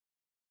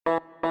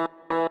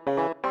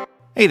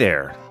Hey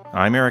there,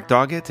 I'm Eric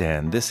Doggett,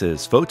 and this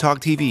is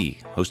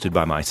PhotogTV, hosted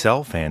by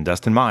myself and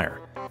Dustin Meyer.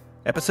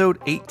 Episode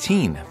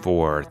 18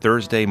 for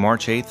Thursday,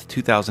 March 8th,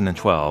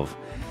 2012.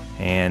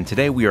 And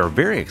today we are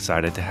very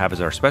excited to have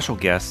as our special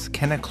guest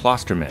Kenna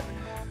Klosterman.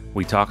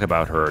 We talk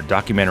about her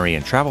documentary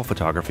and travel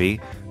photography,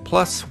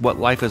 plus what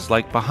life is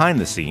like behind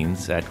the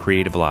scenes at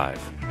CreativeLIVE.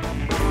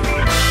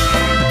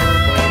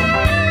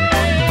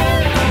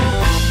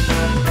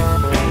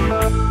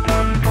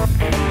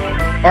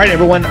 All right,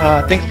 everyone,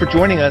 thanks for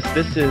joining us.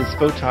 This is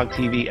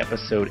PhotogTV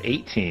episode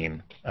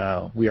 18.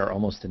 We are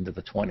almost into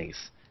the 20s,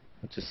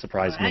 which has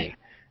surprised me.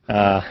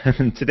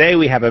 Today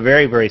we have a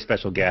very, very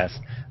special guest.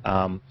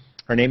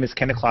 Her name is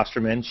Kenna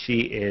Klosterman. She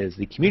is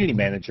the community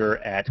manager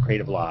at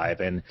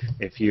CreativeLIVE, and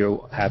if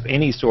you have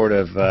any sort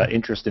of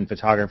interest in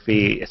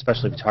photography,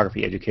 especially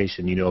photography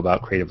education, you know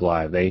about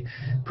CreativeLIVE. They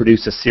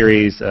produce a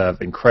series of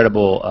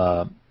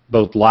incredible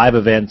both live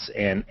events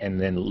and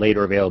then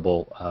later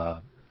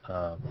available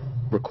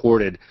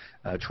recorded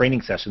training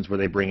sessions where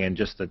they bring in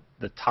just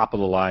the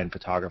top-of-the-line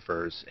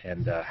photographers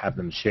and have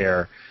them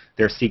share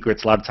their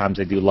secrets. A lot of times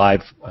they do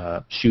live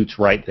shoots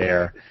right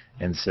there,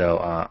 and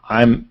so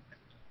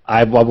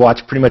I've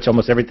watched pretty much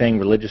almost everything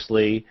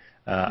religiously.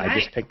 Right. I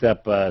just picked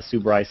up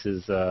Sue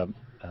Bryce's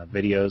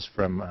videos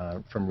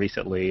from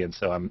recently, and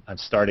so I'm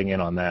starting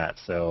in on that.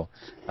 So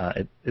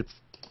it's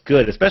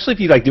good, especially if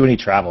you do any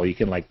travel. You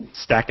can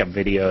stack up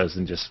videos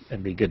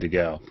and be good to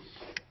go.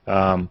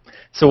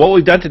 So what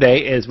we've done today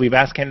is we've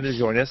asked Kenna to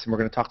join us, and we're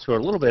going to talk to her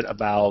a little bit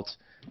about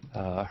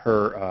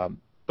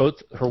both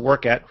her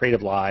work at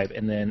CreativeLIVE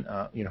and then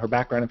her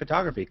background in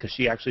photography, because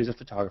she actually is a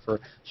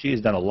photographer. She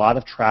has done a lot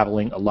of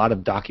traveling, a lot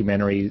of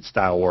documentary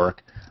style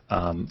work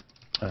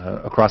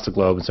across the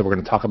globe, and so we're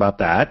going to talk about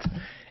that.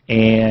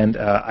 And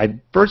I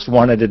first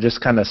wanted to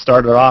just kind of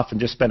start it off and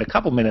just spend a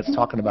couple minutes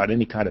talking about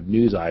any kind of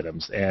news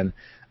items. And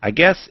I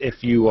guess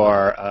if you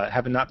are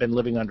have not been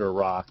living under a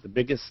rock, the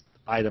biggest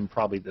item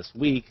probably this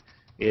week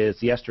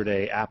is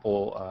yesterday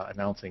Apple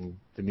announcing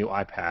the new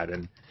iPad.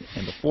 And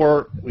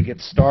before we get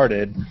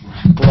started,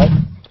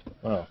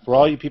 for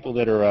all you people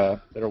that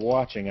are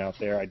watching out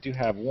there, I do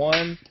have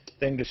one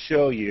thing to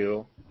show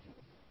you.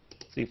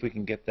 See if we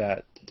can get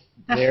that.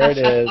 There it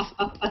is.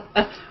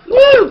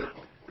 Woo!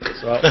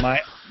 So my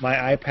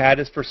iPad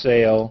is for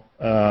sale.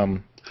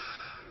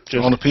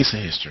 Just on a piece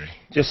of history.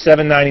 Just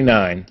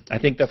 $7.99. I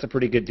think that's a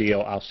pretty good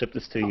deal. I'll ship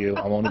this to you.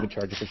 I won't even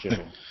charge you for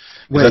shipping.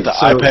 Wait, is that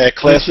the iPad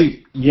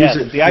Classic? Yes,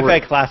 the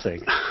iPad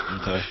Classic.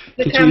 Okay.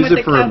 Could you use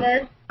it for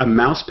a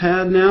mouse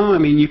pad now? I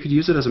mean, you could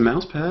use it as a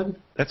mouse pad.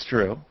 That's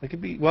true. It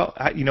could be. Well,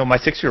 my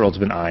 6-year-old's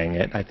been eyeing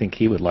it. I think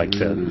he would like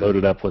to load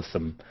it up with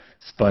some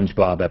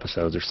SpongeBob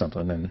episodes or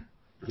something and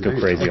go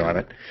crazy on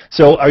it.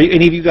 So, are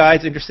any of you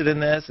guys interested in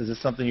this? Is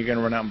this something you're going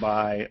to run out and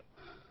buy?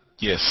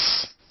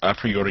 Yes. I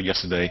pre-ordered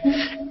yesterday,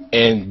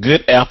 and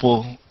good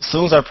Apple, as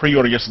soon as I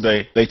pre-ordered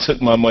yesterday, they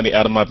took my money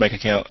out of my bank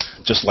account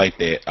just like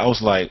that. I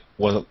was like,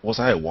 was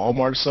I at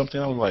Walmart or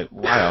something? I was like,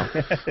 wow.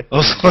 I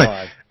was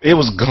like, it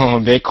was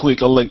gone that quick.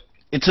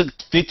 It took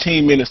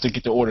 15 minutes to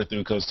get the order through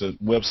because the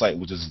website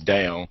was just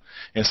down.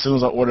 And as soon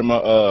as I ordered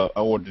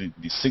I ordered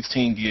the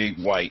 16 gig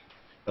white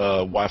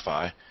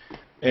Wi-Fi,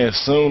 and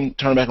soon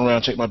turned back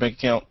around, checked my bank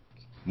account,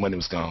 money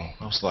was gone.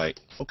 I was like,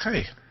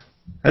 okay.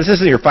 This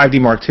is your 5D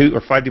Mark II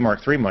or 5D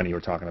Mark III money you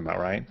were talking about,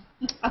 right?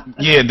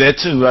 Yeah, that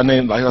too. I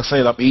mean, like I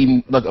said,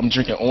 I'm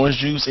drinking orange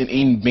juice and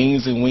eating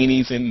beans and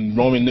weenies and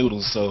ramen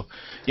noodles. So,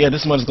 yeah,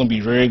 this money's gonna be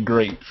very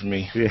great for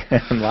me. Yeah,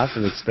 lots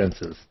of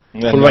expenses.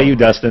 What about you,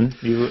 Dustin?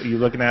 You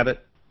looking at it?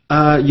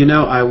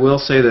 I will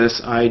say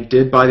this. I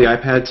did buy the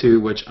iPad 2,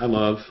 which I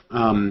love,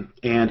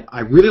 and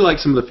I really like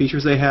some of the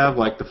features they have,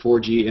 like the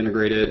 4G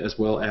integrated, as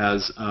well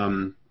as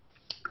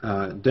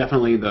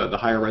definitely the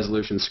higher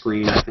resolution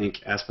screen. I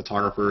think as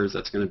photographers,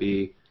 that's going to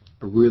be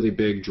a really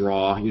big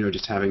draw,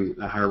 just having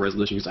a higher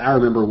resolution. Because I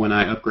remember when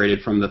I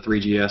upgraded from the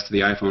 3GS to the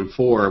iPhone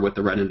 4 with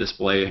the Retina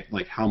display,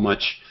 how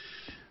much,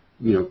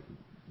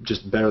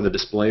 just better the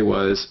display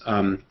was.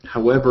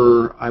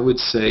 However, I would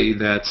say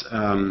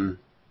that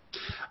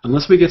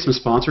unless we get some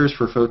sponsors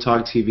for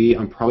PhotogTV,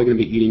 I'm probably going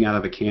to be eating out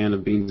of a can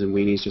of beans and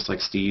weenies just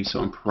like Steve, so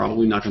I'm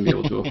probably not going to be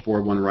able to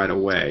afford one right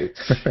away.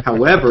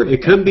 However,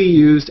 it could be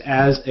used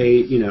as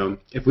a,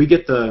 if we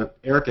get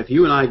Eric, if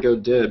you and I go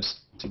dibs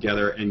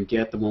together and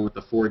get the one with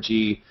the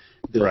 4G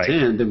built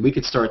in, then we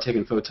could start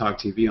taking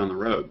PhotogTV on the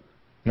road.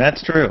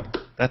 That's true.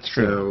 That's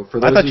true. So for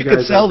those I thought you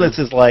could sell this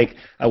as like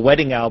a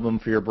wedding album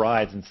for your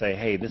brides and say,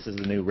 hey, this is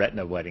the new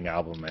Retina wedding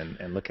album,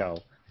 and look how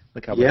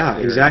yeah,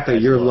 exactly.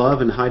 Your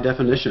love in high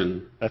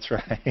definition. That's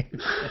right.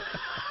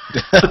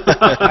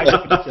 High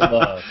definition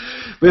love.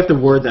 We have to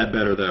word that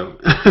better, though.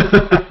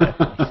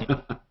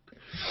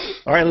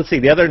 All right, let's see.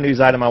 The other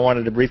news item I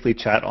wanted to briefly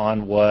chat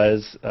on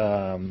was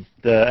the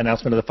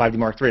announcement of the 5D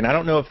Mark III. And I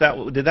don't know if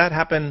did that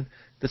happen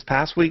this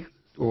past week,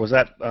 or was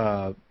that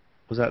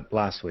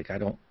last week? I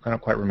don't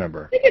quite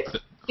remember. I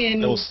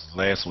think that was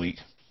last week.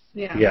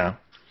 Yeah.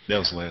 That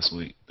was last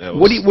week.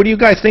 What do you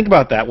guys think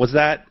about that? Was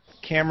that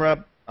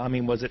camera I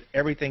mean, was it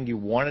everything you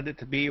wanted it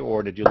to be,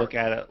 or did you look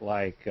at it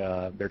like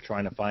they're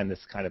trying to find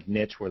this kind of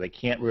niche where they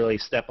can't really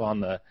step on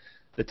the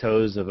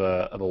toes of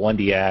a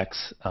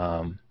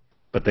 1DX,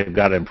 but they've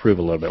got to improve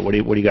a little bit? What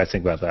do you guys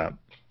think about that?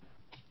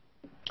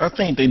 I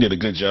think they did a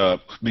good job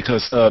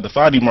because the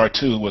 5D Mark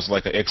II was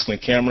like an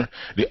excellent camera.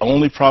 The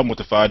only problem with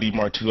the 5D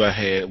Mark II I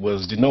had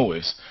was the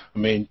noise. I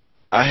mean,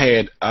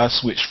 I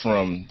switched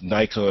from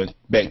Nikon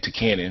back to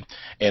Canon,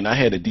 and I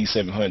had a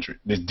D700.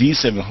 The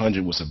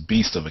D700 was a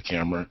beast of a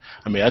camera.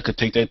 I mean, I could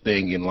take that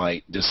thing in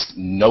like just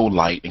no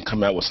light and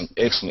come out with some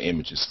excellent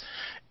images.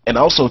 And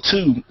also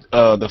too,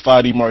 the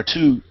 5D Mark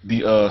II,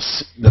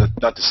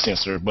 not the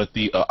sensor, but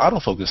the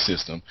autofocus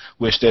system,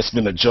 which that's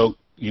been a joke,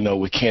 you know,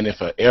 with Canon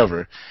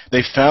forever.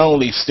 They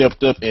finally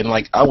stepped up, and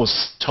like I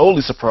was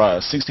totally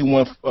surprised.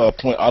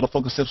 61-point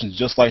autofocus system,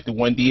 just like the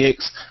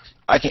 1DX.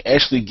 I can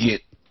actually get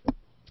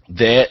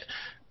that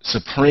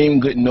supreme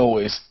good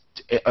noise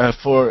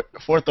for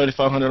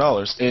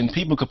 $3,500, and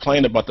people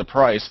complain about the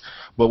price,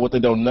 but what they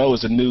don't know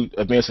is the new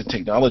advanced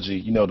technology.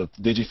 You know, the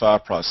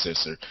Digi5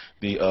 processor,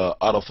 the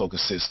autofocus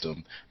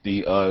system,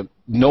 the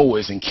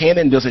noise, and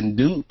Canon doesn't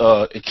do.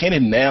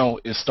 Canon now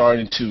is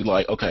starting to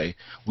like, okay,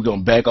 we're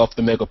gonna back off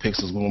the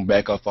megapixels. We're gonna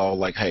back off all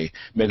like, hey,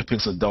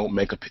 megapixels don't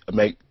make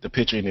the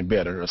picture any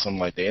better or something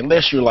like that.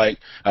 Unless you're like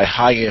a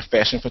high-end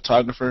fashion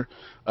photographer.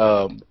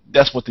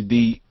 That's what the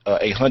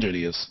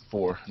D800 is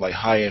for, like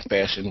high-end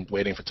fashion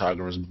wedding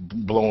photographers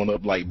blowing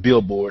up like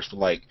billboards for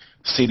like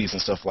cities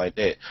and stuff like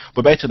that.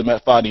 But back to the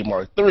 5D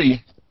Mark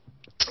III,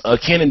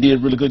 Canon did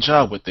a really good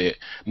job with that.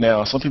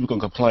 Now, some people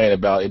can complain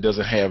about it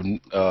doesn't have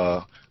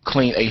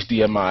clean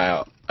HDMI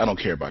out. I don't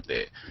care about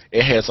that.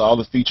 It has all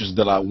the features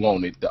that I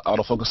wanted. The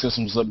autofocus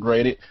system was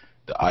upgraded.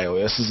 The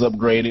iOS is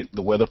upgraded.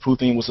 The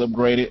weatherproofing was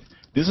upgraded.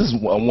 This is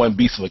one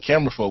beast of a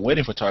camera for a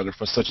wedding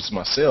photographer such as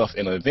myself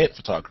and an event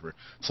photographer.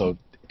 So,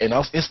 and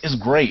it's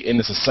great, and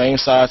it's the same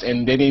size,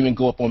 and they didn't even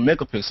go up on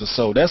megapixels.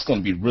 So that's going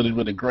to be really,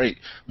 really great.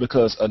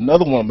 Because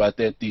another one about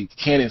that, the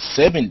Canon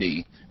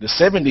 7D, the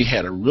 7D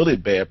had a really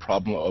bad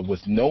problem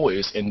with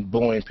noise and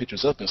blowing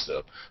pictures up and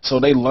stuff. So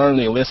they learned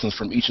their lessons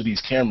from each of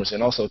these cameras,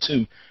 and also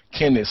too,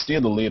 Canon is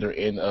still the leader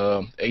in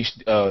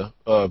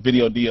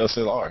video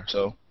DSLR.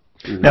 So.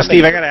 Mm-hmm. Now,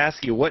 Steve, I got to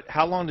ask you,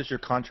 how long does your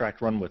contract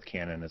run with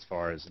Canon as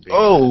far as being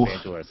an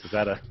evangelist? Is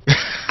that a...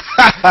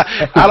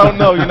 I don't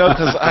know, you know,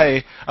 because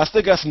I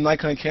still got some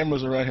Nikon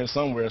cameras around here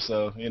somewhere,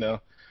 so, you know,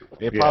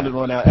 they'll probably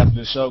run out after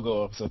the show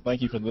go up, so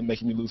thank you for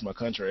making me lose my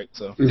contract,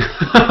 so.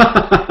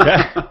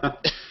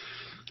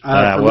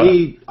 For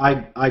me,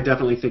 I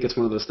definitely think it's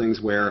one of those things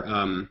where,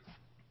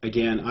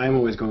 again, I'm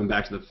always going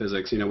back to the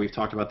physics. You know, we've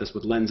talked about this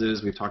with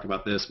lenses, we've talked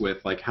about this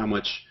with, like, how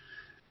much,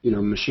 you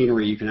know,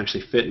 machinery you can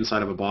actually fit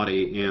inside of a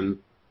body, and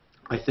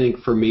I think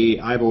for me,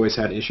 I've always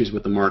had issues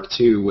with the Mark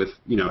II with,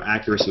 you know,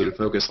 accuracy and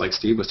focus like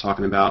Steve was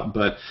talking about,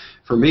 but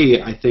for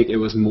me, I think it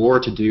was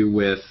more to do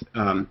with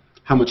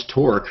how much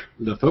torque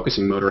the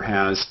focusing motor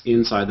has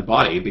inside the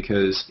body,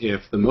 because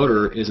if the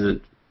motor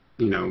isn't,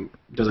 you know,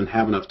 doesn't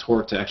have enough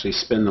torque to actually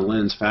spin the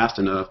lens fast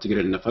enough to get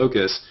it into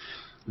focus,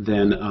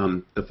 then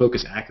the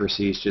focus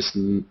accuracy is just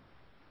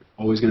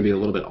always going to be a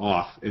little bit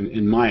off,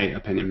 in my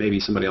opinion. Maybe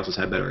somebody else has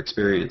had better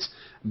experience,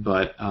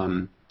 but I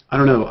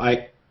don't know.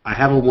 I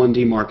have a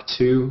 1D Mark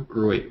II,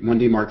 or wait,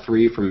 1D Mark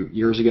III from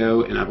years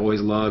ago, and I've always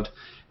loved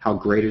how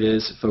great it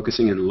is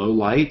focusing in low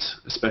light,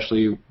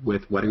 especially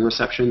with wedding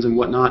receptions and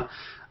whatnot.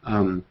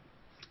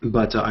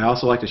 But I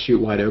also like to shoot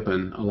wide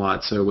open a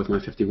lot, so with my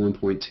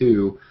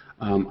 51.2,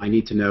 I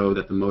need to know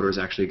that the motor is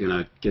actually going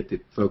to get the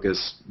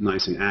focus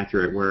nice and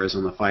accurate, whereas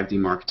on the 5D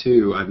Mark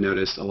II, I've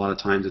noticed a lot of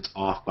times it's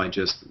off by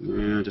just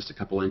a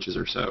couple inches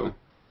or so.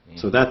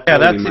 So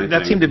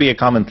that seemed to be a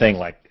common thing.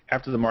 Like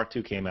after the Mark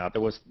II came out,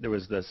 there was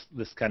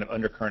this kind of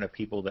undercurrent of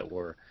people that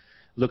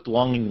looked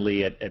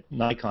longingly at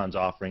Nikon's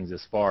offerings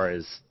as far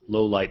as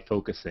low light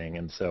focusing,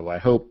 and so I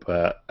hope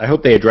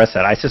they address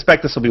that. I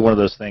suspect this will be one of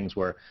those things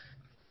where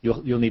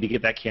you'll need to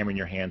get that camera in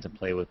your hands and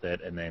play with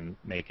it, and then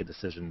make a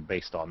decision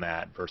based on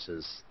that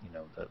versus, you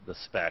know, the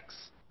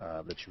specs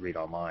that you read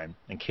online.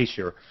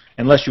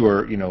 Unless you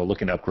were, you know,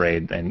 looking to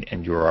upgrade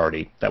and you were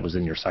already, that was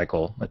in your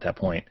cycle at that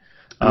point.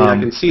 I mean, I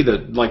can see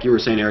that, like you were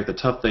saying, Eric. The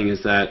tough thing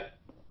is that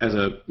as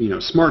a, you know,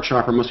 smart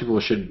shopper, most people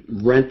should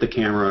rent the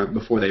camera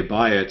before they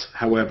buy it.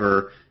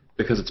 However,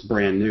 because it's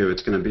brand new,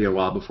 it's going to be a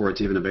while before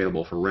it's even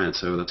available for rent.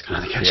 So that's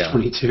kind of the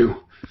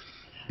catch-22.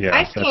 Yeah,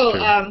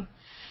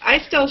 I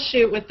still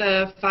shoot with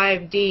the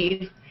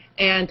 5D,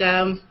 and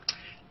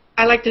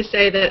I like to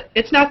say that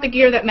it's not the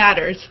gear that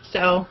matters.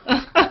 So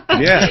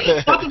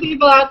yeah, lots of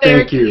people out there.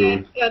 Thank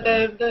you.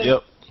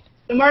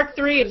 The Mark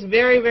III is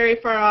very, very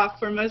far off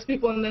for most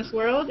people in this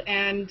world,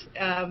 and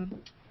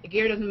the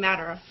gear doesn't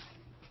matter.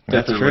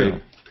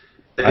 Definitely.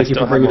 Thank you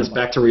for bringing us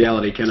back to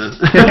reality, Kenna.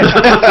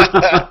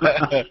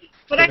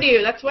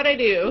 That's what I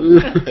do.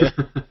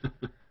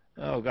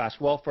 Oh gosh.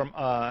 Well, from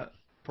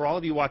for all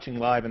of you watching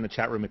live in the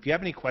chat room, if you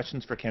have any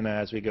questions for Kenna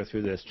as we go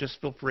through this, just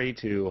feel free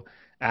to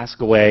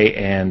ask away,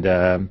 and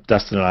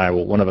Dustin and I,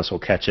 one of us will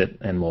catch it,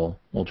 and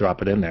we'll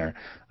drop it in there.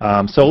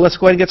 So let's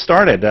go ahead and get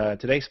started.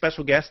 Today's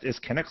special guest is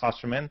Kenna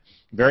Klosterman.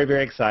 Very,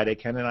 very excited.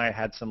 Kenna and I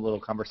had some little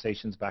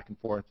conversations back and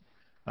forth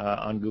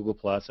on Google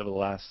Plus over the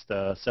last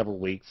several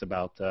weeks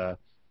about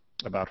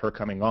her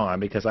coming on,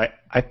 because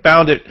I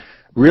found it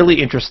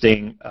really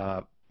interesting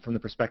from the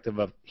perspective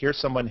of, here's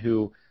someone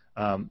who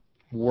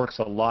works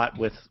a lot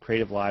with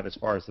creativeLIVE as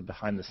far as the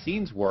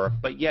behind-the-scenes work,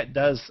 but yet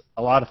does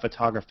a lot of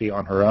photography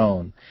on her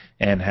own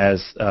and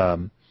has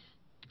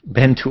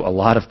been to a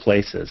lot of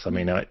places. I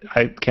mean,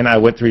 I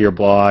went through your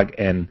blog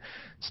and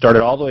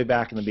started all the way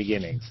back in the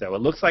beginning. So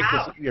it looks like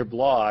your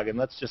blog, and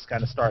let's just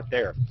kind of start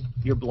there.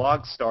 Your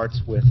blog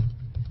starts with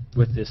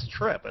this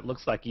trip. It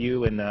looks like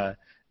you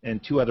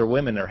and two other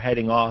women are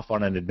heading off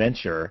on an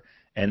adventure,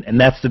 and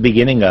that's the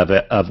beginning of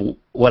it, of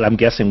what I'm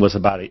guessing was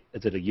about, is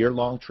it a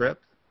year-long trip?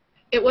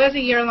 It was a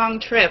year-long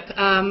trip.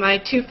 My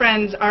two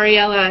friends,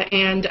 Ariella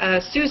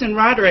and Susan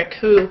Roderick,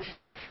 who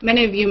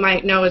many of you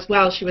might know as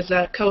well, she was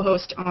a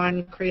co-host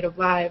on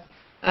creativeLIVE.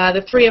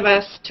 The three of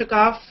us took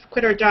off,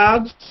 quit our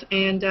jobs,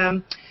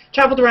 and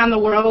traveled around the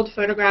world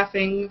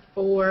photographing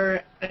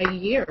for a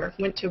year.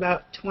 Went to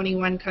about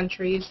 21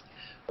 countries,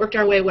 worked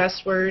our way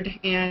westward,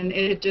 and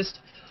it had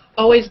just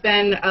always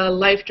been a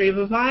life dream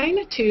of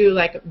mine to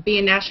be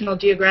a National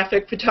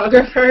Geographic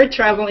photographer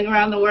traveling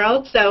around the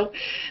world. So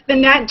the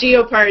Nat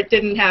Geo part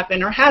didn't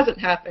happen, or hasn't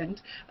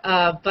happened,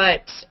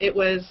 but it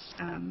was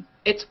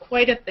it's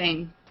quite a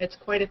thing. It's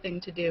quite a thing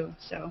to do.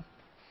 So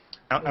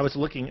I was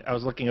looking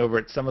over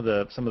at some of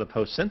the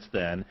posts since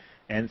then,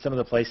 and some of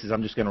the places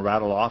I'm just going to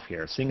rattle off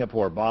here: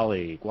 Singapore,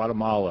 Bali,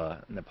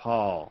 Guatemala,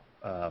 Nepal,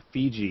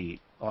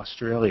 Fiji,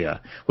 Australia.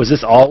 Was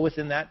this all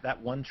within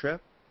that one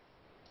trip?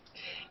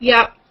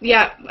 Yeah.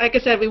 Like I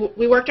said,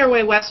 we worked our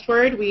way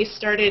westward. We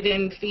started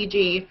in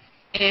Fiji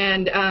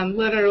and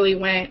literally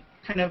went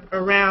kind of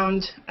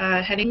around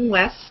heading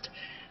west,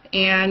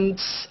 and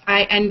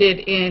I ended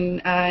in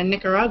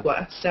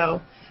Nicaragua.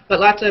 So, but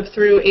lots of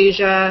through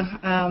Asia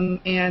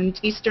and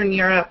Eastern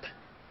Europe,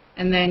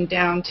 and then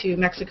down to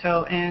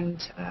Mexico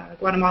and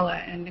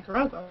Guatemala and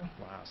Nicaragua.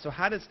 Wow. So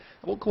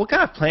what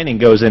kind of planning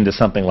goes into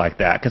something like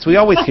that? Because we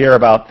always hear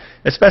about,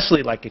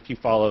 especially if you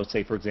follow,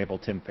 say, for example,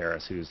 Tim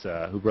Ferriss, who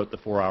wrote the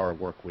 4-Hour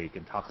Work Week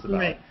and talks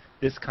about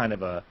this kind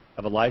of a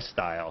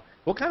lifestyle.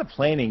 What kind of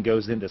planning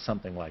goes into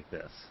something like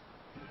this?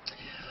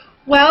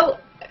 Well,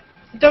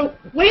 the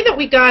way that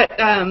we got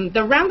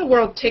the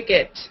round-the-world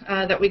ticket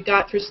that we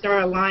got through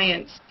Star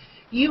Alliance,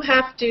 you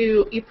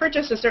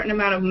purchase a certain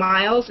amount of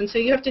miles, and so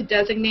you have to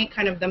designate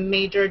kind of the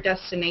major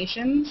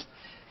destinations.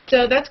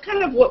 So that's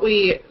kind of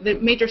the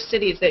major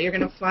cities that you're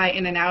going to fly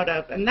in and out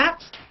of, and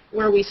that's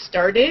where we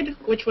started,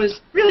 which was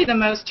really the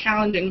most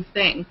challenging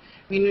thing.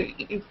 I mean,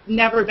 you've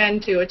never been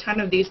to a ton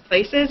of these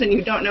places, and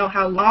you don't know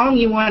how long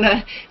you want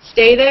to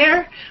stay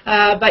there,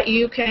 but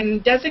you can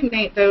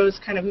designate those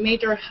kind of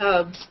major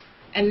hubs,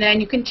 and then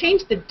you can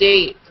change the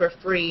date for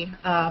free,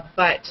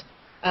 but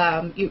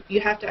you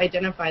have to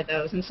identify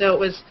those. And so it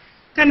was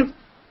kind of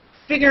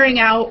figuring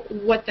out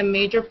what the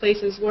major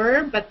places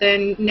were, but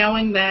then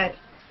knowing that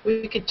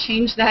we could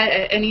change that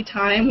at any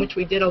time, which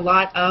we did a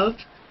lot of.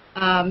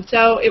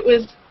 So it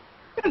was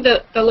kind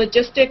of the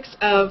logistics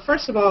of,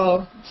 first of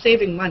all,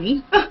 saving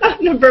money,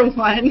 number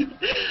one,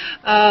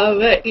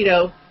 but,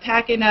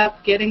 packing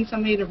up, getting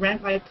somebody to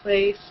rent my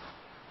place,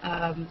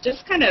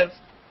 just kind of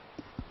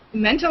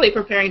mentally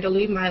preparing to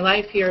leave my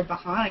life here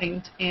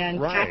behind, and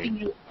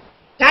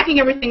packing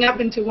everything up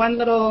into one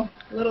little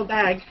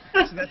bag.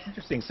 So that's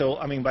interesting. So,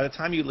 I mean, by the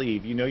time you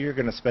leave, you're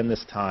going to spend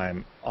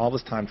all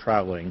this time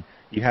traveling.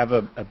 You have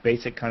a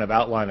basic kind of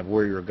outline of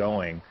where you're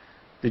going.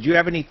 Did you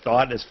have any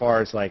thought as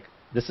far as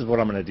this is what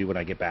I'm going to do when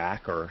I get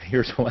back, or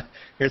here's how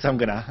I'm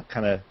going to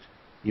kind of,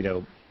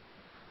 No.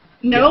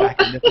 get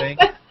back into things?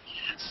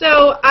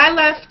 So I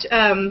left.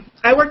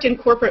 I worked in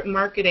corporate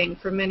marketing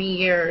for many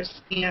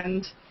years,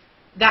 and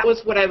that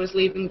was what I was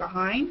leaving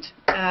behind.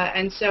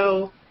 And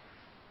so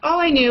all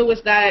I knew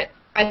was that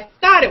I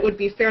thought it would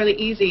be fairly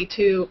easy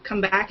to come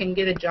back and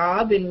get a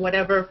job in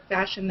whatever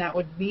fashion that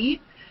would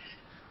be.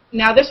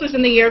 Now, this was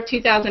in the year of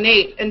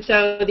 2008, and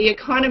so the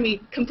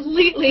economy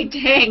completely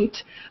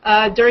tanked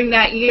during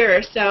that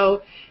year,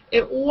 so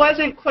it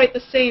wasn't quite the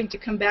same to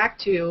come back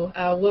to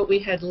what we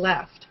had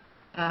left.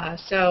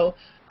 So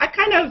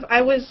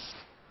I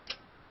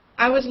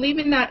was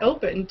leaving that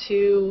open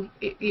to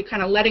you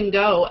kind of letting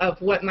go of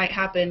what might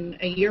happen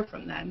a year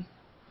from then.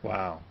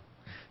 Wow.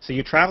 So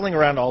you're traveling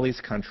around all these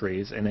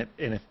countries, and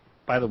if,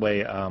 by the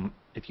way,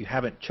 if you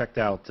haven't checked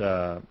out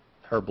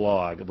her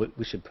blog,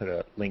 we should put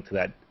a link to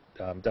that.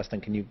 Dustin,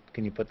 can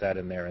you put that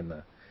in there in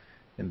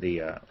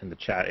the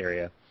chat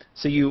area?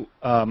 So you're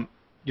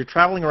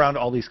traveling around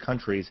all these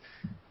countries.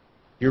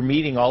 You're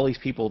meeting all these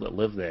people that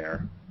live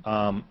there.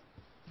 How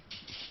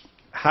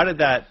did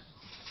that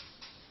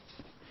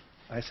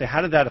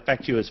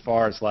affect you as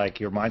far as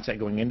your mindset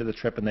going into the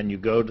trip, and then you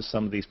go to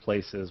some of these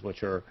places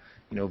which are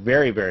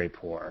very, very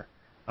poor?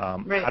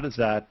 How does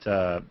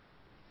that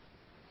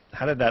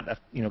kind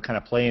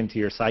of play into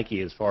your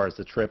psyche as far as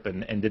the trip,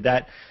 and did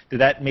that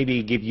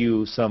maybe give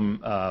you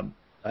some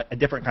a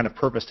different kind of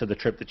purpose to the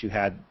trip that you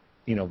had,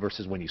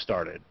 versus when you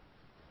started?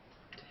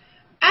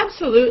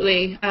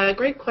 Absolutely.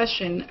 Great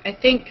question. I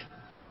think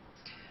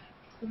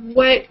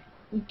what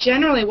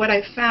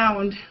I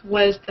found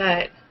was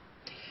that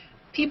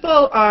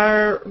people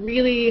are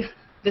really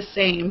the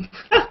same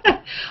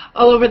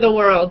all over the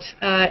world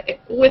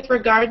with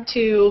regard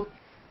to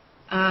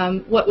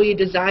what we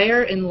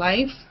desire in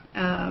life,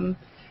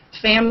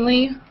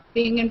 family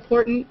being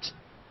important,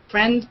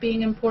 friends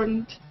being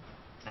important,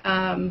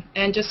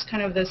 and just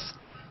kind of this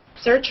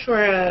search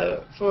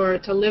to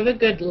live a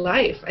good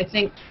life. I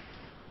think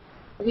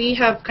we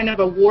have kind of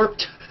a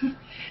warped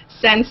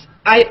sense,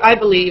 I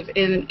believe,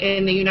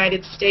 in the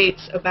United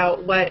States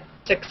about what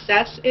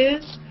success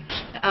is,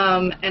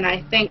 and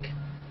I think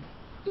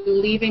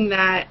leaving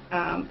that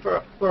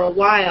for a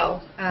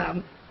while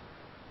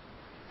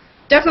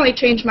definitely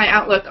changed my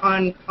outlook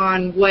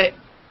on what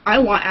I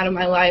want out of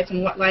my life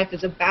and what life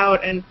is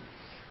about. And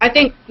I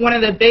think one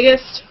of the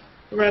biggest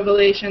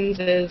revelations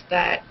is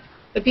that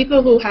the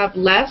people who have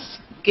less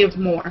give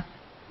more.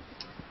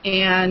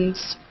 And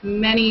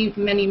many,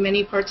 many,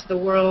 many parts of the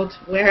world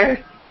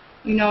where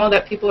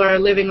that people are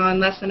living on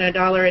less than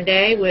 $1 a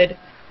day would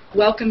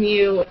welcome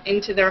you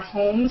into their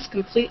homes,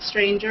 complete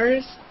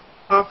strangers,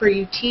 offer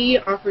you tea,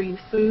 offer you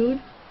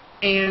food,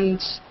 and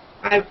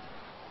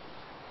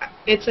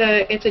it's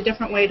a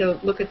different way to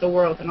look at the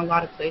world in a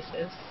lot of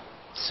places.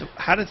 So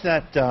how does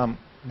that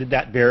did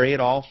that vary at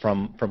all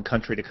from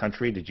country to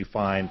country? Did you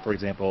find, for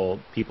example,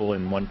 people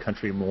in one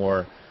country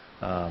more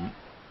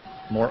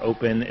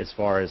open as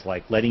far as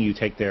like letting you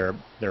take their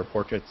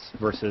portraits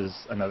versus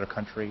another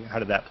country? How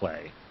did that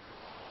play?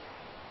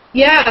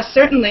 Yeah,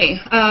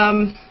 certainly.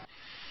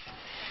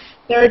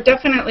 There are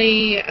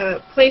definitely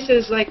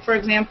places like, for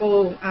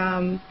example,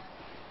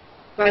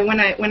 when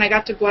I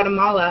got to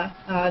Guatemala,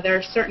 there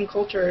are certain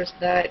cultures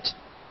that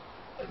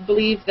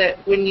believe that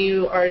when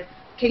you are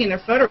taking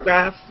their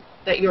photograph,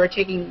 that you are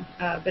taking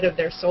a bit of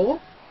their soul.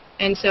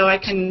 And so I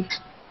can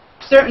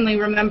certainly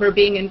remember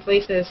being in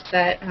places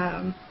that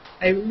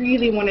I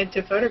really wanted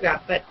to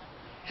photograph, but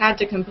had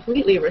to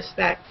completely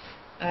respect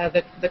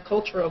the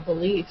cultural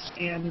beliefs.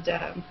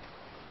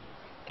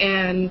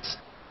 And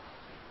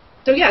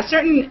so yeah,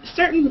 certain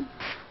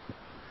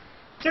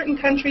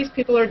countries,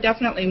 people are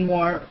definitely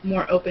more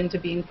open to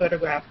being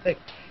photographed. Like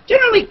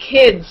generally,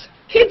 kids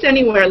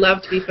anywhere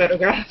love to be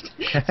photographed,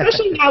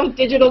 especially now with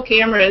digital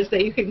cameras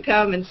that you can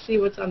come and see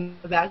what's on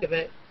the back of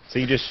it. So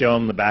you just show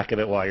them the back of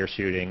it while you're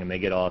shooting, and they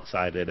get all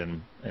excited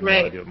and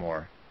right. want to do it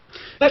more.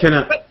 Go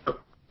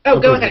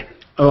ahead.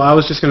 Oh, I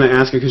was just going to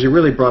ask you, because you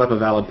really brought up a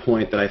valid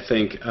point that I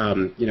think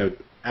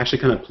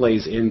actually kind of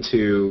plays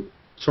into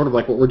sort of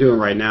like what we're doing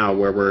right now,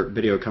 where we're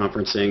video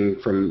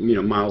conferencing from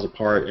miles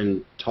apart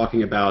and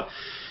talking about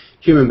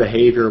human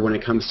behavior when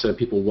it comes to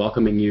people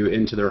welcoming you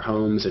into their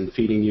homes and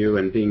feeding you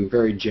and being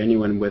very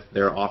genuine with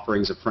their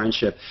offerings of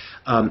friendship.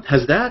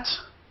 Has that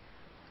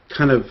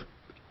kind of,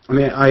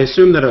 I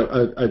assume that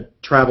a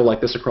travel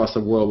like this across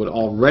the world would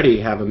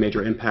already have a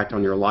major impact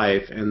on your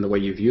life and the way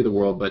you view the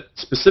world, but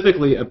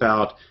specifically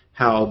about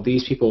how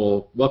these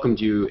people welcomed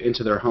you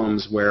into their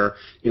homes where,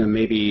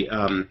 maybe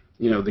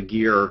the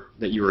gear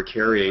that you were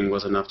carrying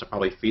was enough to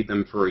probably feed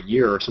them for a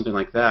year or something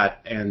like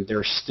that, and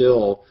they're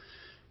still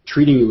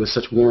treating you with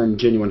such warm,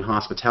 genuine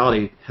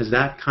hospitality. Has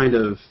that kind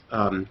of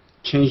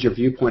changed your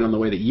viewpoint on the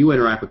way that you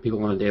interact with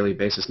people on a daily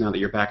basis now that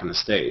you're back in the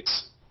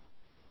States?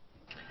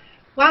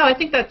 Wow, I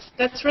think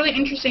that's really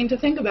interesting to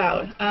think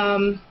about.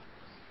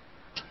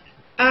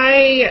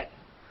 I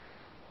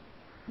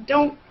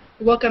don't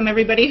welcome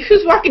everybody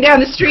who's walking down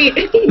the street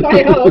in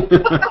my home.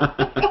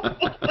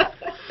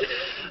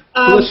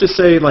 Let's just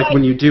say, like,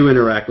 when you do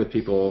interact with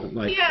people,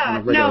 like, on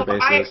a regular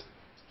basis.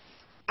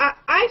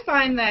 I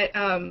find that,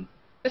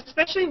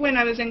 especially when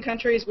I was in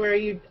countries where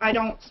I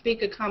don't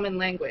speak a common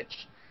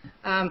language.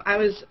 I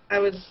was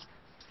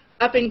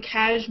up in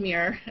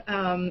Kashmir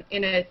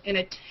in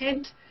a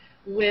tent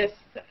with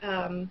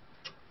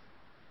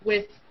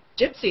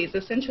gypsies,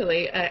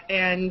 essentially,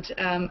 and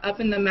up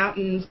in the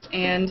mountains,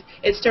 and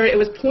it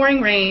was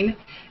pouring rain,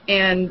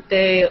 and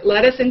they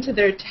let us into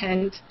their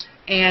tent,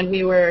 and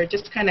we were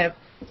just kind of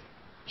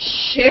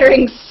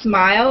sharing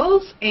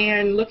smiles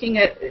and looking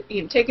at,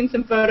 taking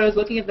some photos,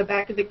 looking at the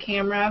back of the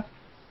camera.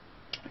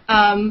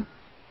 And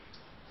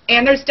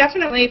there's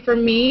definitely, for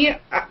me,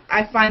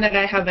 I find that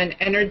I have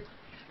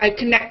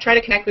try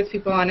to connect with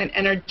people on an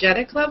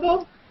energetic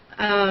level,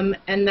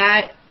 and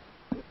that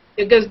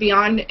it goes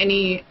beyond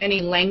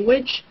any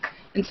language.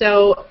 And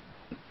so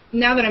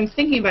now that I'm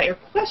thinking about your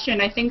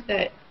question, I think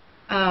that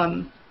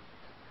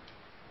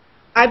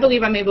I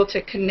believe I'm able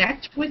to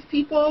connect with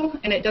people,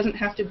 and it doesn't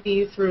have to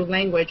be through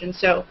language. And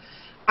so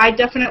I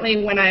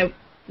definitely, when I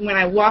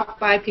walk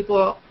by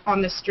people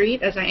on the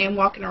street, as I am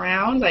walking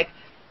around, like,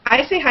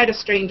 I say hi to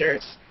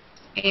strangers.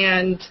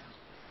 And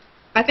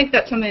I think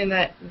that's something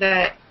that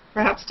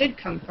perhaps did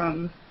come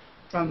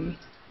from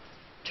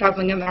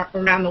traveling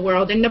around the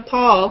world. In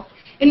Nepal,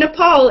 in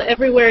Nepal,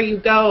 everywhere you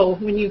go,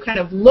 when you kind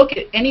of look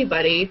at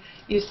anybody,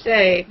 you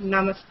say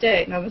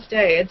namaste,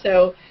 namaste. And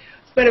so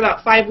I spent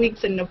about 5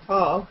 weeks in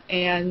Nepal,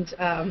 and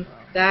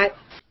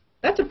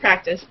that's a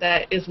practice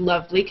that is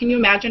lovely. Can you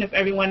imagine if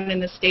everyone in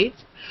the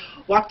States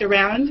walked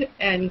around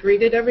and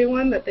greeted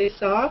everyone that they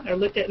saw or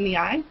looked at in the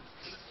eye?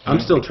 I'm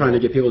still trying to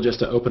get people just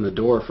to open the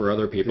door for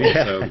other people.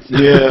 Yeah. So.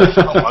 Yeah.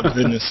 Oh my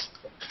goodness.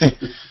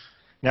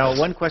 Now,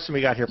 one question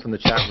we got here from the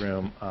chat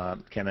room,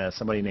 Kenna,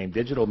 somebody named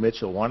Digital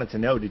Mitchell wanted to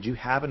know, did you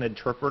have an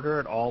interpreter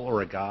at all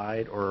or a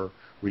guide, or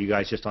were you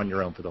guys just on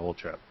your own for the whole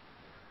trip?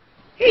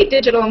 Hey,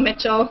 Digital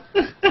Mitchell.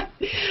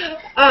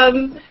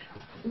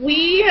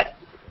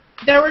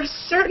 There were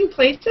certain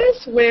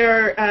places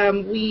where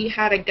we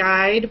had a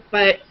guide,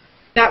 but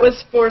that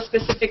was for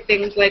specific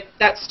things, like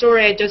that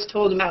story I just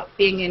told about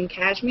being in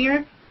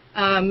Kashmir.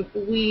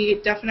 We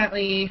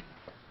definitely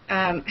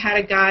had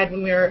a guide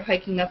when we were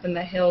hiking up in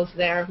the hills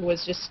there who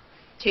was just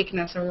taking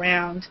us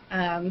around.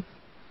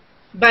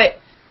 But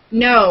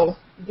no,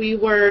 we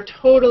were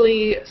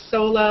totally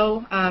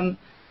solo.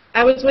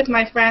 I was with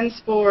my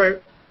friends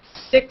for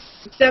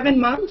 6-7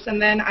 months,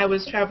 and then I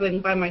was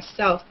traveling by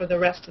myself for the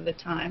rest of the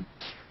time.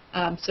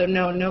 So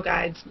no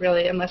guides,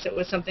 really, unless it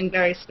was something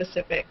very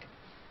specific.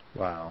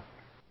 Wow.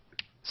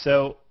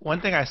 So one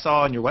thing I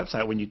saw on your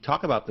website when you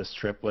talk about this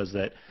trip was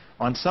that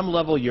on some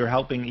level you're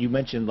helping, you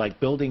mentioned like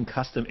building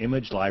custom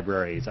image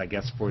libraries, I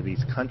guess, for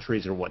these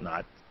countries or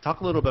whatnot.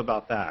 Talk a little bit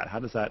about that. How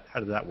does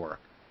that work?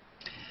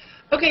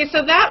 Okay,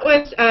 so that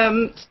was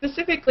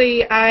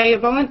specifically, I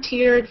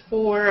volunteered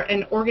for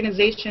an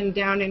organization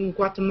down in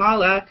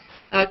Guatemala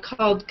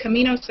called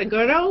Camino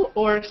Seguro,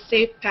 or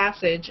Safe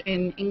Passage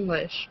in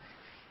English.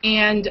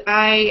 And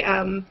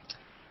I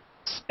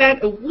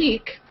spent a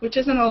week, which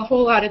isn't a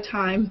whole lot of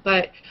time,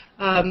 but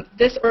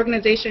this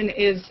organization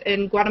is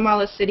in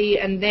Guatemala City,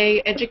 and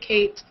they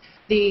educate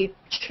the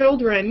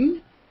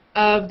children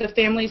of the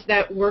families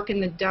that work in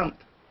the dump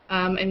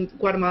in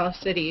Guatemala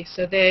City.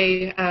 So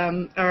they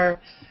are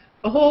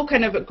a whole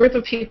kind of a group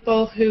of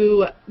people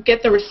who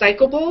get the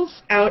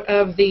recyclables out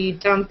of the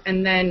dump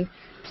and then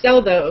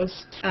sell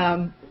those.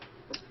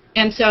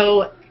 And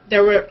so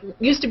there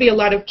used to be a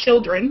lot of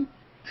children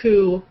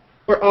who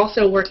were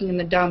also working in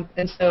the dump,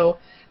 and so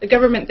the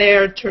government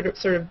there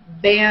sort of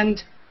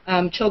banned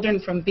children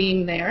from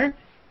being there.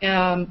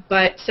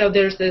 But so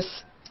there's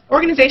this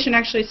organization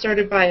actually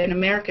started by an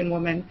American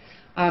woman.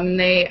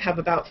 They have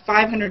about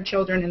 500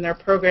 children in their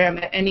program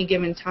at any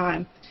given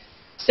time.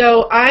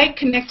 So I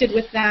connected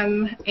with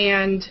them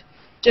and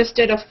just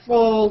did a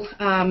full,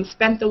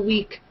 spent the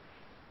week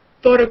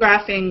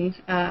photographing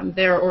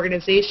their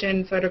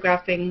organization,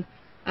 photographing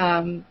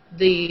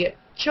the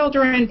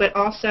children, but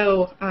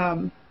also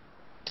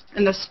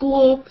in the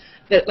school,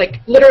 that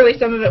like literally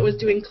some of it was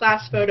doing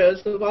class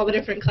photos of all the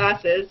different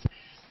classes,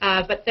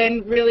 but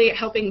then really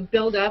helping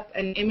build up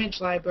an image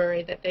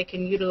library that they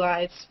can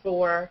utilize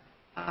for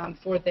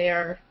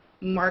their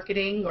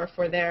marketing or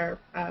for their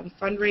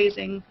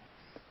fundraising.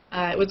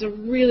 It was a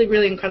really,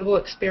 really incredible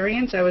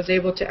experience. I was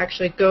able to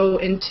actually go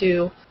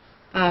into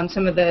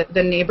some of the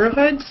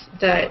neighborhoods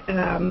that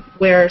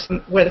where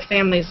the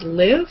families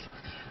live,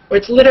 where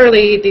it's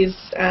literally these.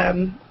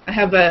 I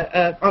have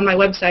on my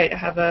website I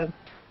have a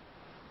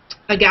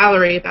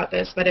gallery about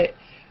this, but it's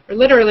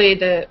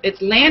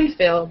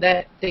landfill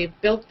that they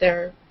built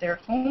their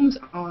homes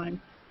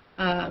on,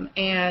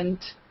 and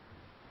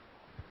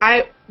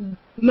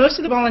most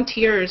of the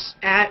volunteers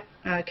at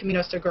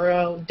Camino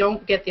Seguro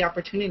don't get the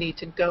opportunity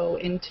to go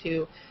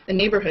into the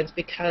neighborhoods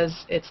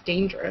because it's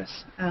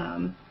dangerous.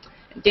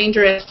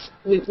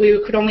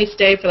 We could only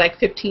stay for like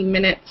 15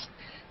 minutes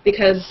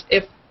because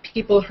if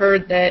people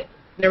heard that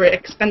there were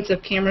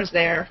expensive cameras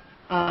there,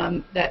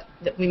 that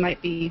we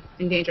might be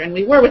in danger. And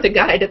we were with a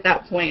guide at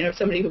that point, or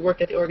somebody who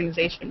worked at the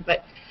organization.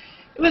 But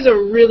it was a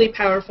really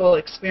powerful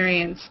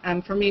experience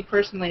for me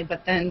personally,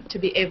 but then to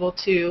be able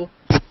to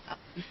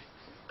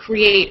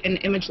create an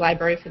image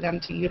library for them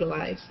to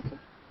utilize.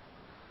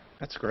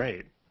 That's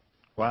great.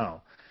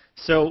 Wow.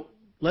 So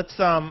let's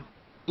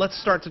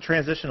start to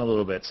transition a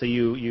little bit. So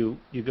you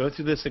go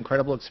through this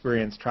incredible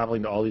experience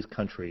traveling to all these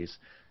countries.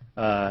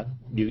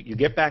 You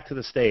get back to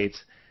the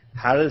States.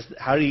 How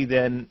do you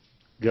then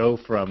go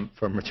from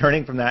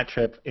returning from that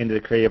trip into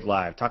the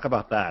creativeLIVE? Talk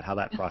about that, how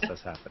that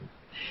process happened.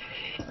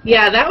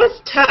 Yeah, that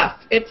was tough.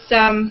 It's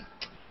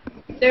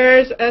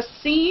there's a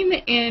scene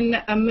in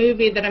a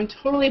movie that I'm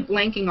totally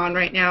blanking on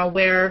right now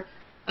where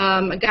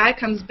a guy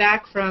comes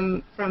back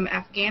from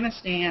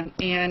Afghanistan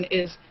and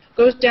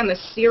goes down the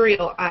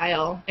cereal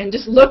aisle and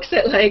just looks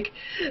at like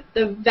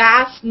the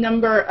vast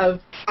number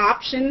of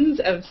options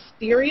of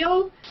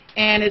cereal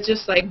and is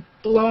just like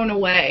blown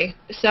away.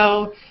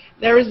 So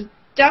there was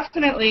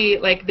definitely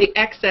like the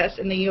excess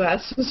in the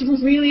U.S. was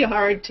really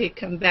hard to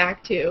come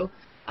back to,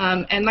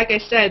 and like I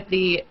said,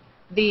 the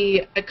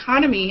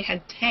economy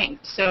had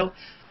tanked. So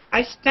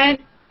I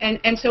spent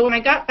and so when I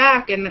got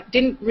back and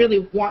didn't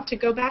really want to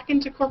go back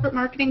into corporate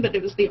marketing, but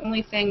it was the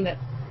only thing that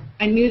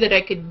I knew that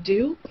I could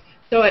do.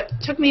 So it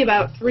took me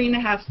about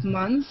 3.5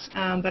 months,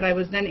 but I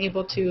was then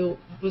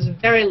was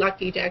very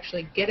lucky to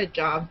actually get a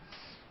job.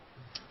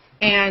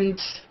 And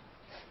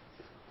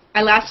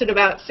I lasted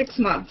about 6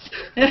 months.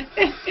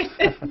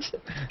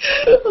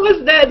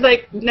 Was then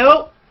like,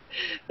 nope,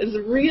 this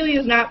really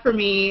is not for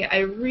me. I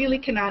really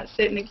cannot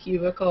sit in a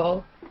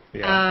cubicle.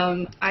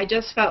 Yeah. I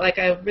just felt like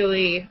I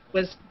really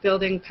was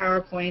building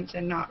PowerPoints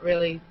and not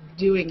really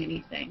doing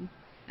anything,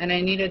 and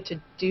I needed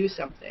to do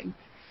something.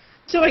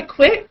 So I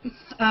quit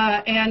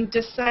and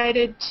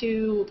decided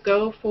to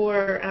go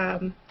for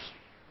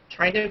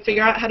trying to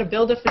figure out how to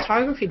build a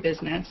photography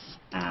business.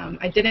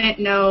 I didn't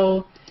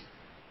know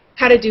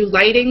how to do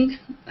lighting.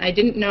 I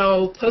didn't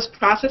know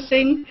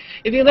post-processing.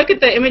 If you look at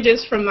the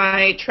images from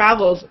my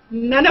travels,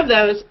 none of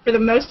those, for the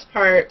most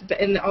part,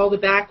 in all the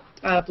back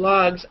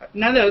blogs,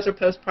 none of those are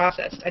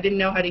post-processed. I didn't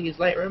know how to use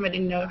Lightroom. I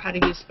didn't know how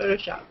to use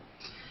Photoshop.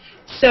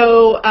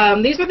 So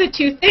these were the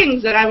two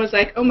things that I was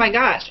like, oh my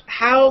gosh,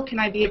 how can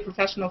I be a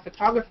professional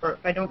photographer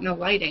if I don't know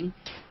lighting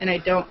and I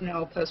don't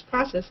know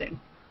post-processing?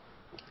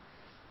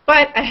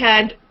 But I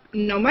had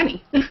no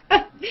money.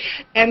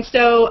 And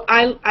so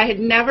I had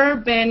never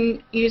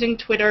been using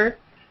Twitter.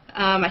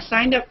 I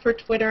signed up for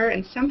Twitter,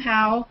 and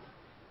somehow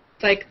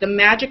like the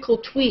magical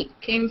tweet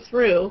came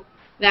through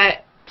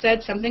that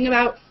said something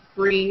about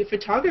free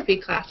photography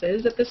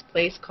classes at this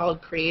place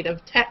called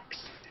creativeLIVE,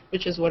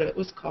 which is what it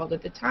was called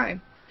at the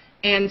time.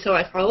 And so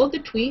I followed the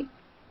tweet,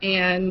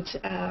 and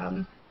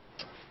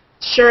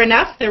sure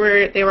enough, they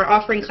were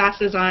offering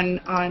classes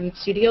on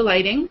studio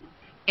lighting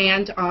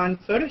and on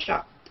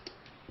Photoshop.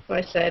 So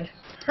I said,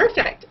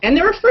 perfect, and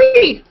they were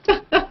free.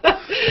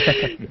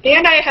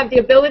 And I had the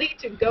ability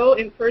to go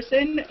in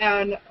person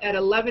at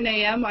 11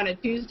 a.m. on a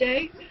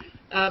Tuesday,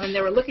 and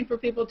they were looking for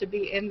people to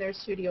be in their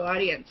studio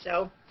audience.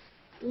 So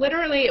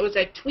literally, it was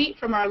a tweet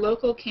from our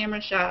local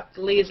camera shop,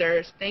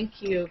 Glazers.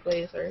 Thank you,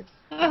 Glazers.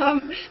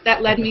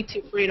 That led me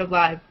to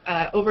creativeLIVE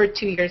over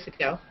 2 years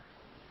ago.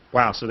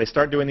 Wow, so they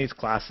start doing these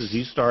classes.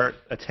 You start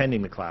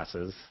attending the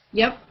classes.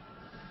 Yep.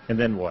 And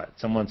then what?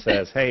 Someone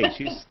says, hey,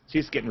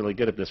 she's getting really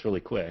good at this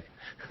really quick.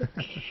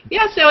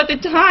 Yeah, so at the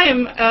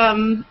time,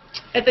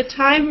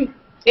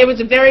 it was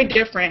very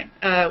different.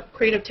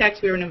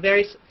 creativeLIVE, we were in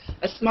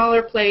a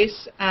smaller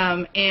place,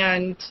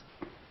 and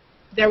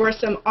there were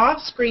some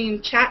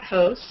off-screen chat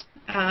hosts,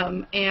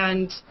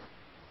 and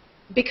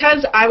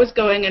because I was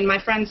going, and my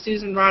friend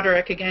Susan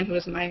Roderick, again, who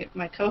was my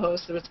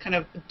co-host, it was kind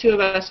of, the two of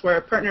us were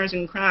partners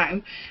in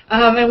crime,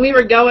 and we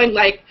were going,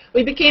 like,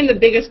 we became the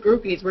biggest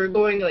groupies. We were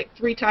going, like,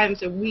 3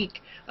 times a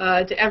week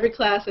to every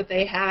class that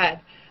they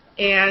had.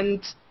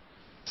 And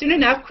soon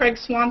enough, Craig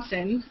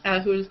Swanson,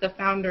 who is the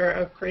founder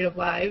of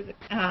creativeLIVE,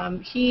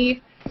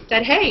 he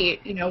said, hey,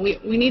 you know,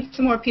 we need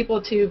some more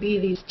people to be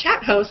these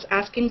chat hosts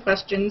asking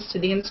questions to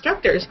the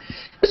instructors.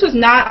 This was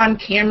not on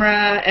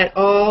camera at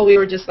all. We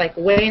were just like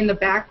way in the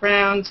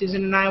background.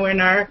 Susan and I were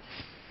in our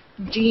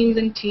jeans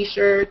and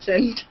T-shirts,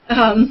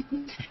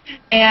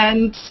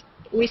 and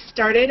we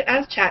started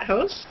as chat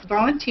hosts,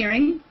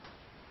 volunteering,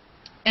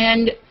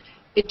 and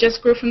it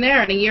just grew from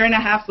there. And 1.5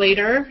 years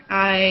later,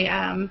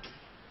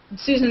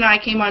 Susan and I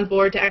came on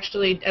board to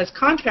actually, as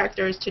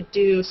contractors, to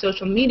do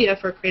social media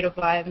for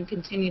creativeLIVE and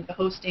continue the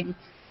hosting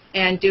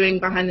and doing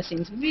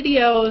behind-the-scenes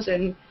videos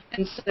and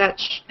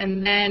such.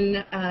 And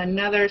then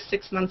another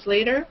 6 months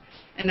later,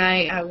 and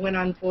I went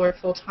on board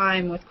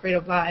full-time with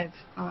creativeLIVE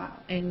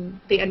in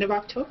the end of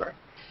October.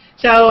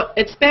 So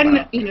it's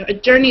been, you know, a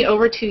journey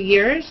over 2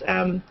 years.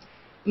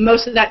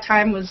 Most of that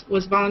time was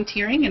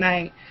volunteering, and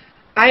I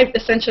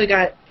essentially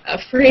got a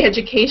free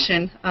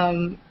education,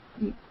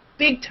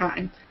 big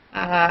time.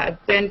 I've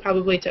been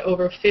probably to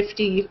over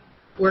 50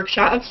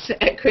 workshops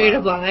at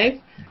creativeLIVE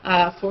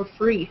for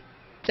free.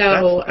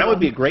 So that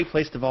would be a great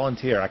place to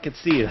volunteer. I could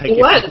see like, it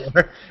was.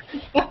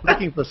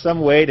 looking for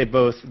some way to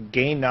both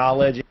gain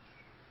knowledge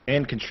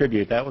and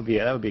contribute. That would be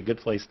a good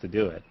place to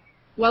do it.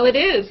 Well, it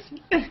is.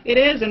 It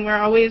is, and we're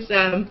always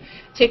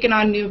taking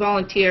on new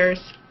volunteers.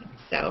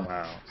 So.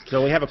 Wow.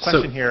 So we have a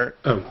question here.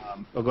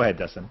 Go ahead,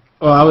 Dustin.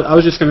 Well, I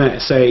was just going to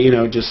say, you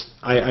know,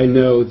 I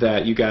know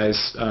that you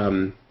guys,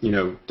 you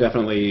know,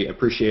 definitely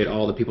appreciate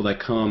all the people that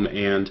come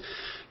and,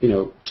 you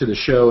know, to the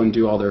show and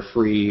do all their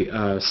free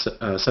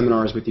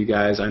seminars with you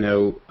guys. I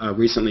know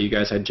recently you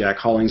guys had Jack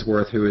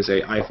Hollingsworth, who is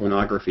a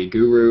iPhoneography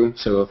guru.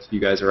 So if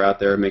you guys are out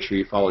there, make sure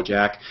you follow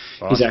Jack.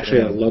 Austin. He's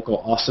actually a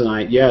local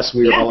Austinite. Yes,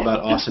 we are all about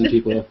Austin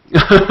people.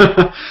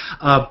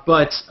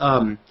 But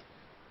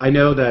I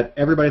know that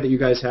everybody that you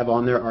guys have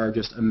on there are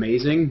just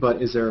amazing,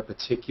 but is there a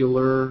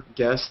particular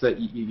guest that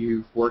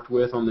you've worked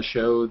with on the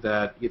show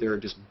that either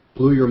just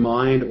blew your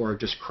mind or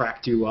just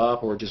cracked you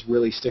up or just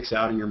really sticks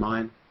out in your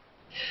mind?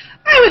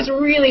 I was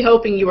really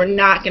hoping you were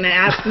not going to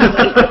ask me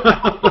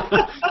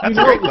that. That's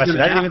a great question.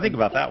 I didn't even think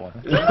about that one.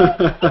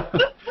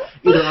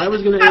 Either I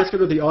was going to ask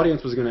it or the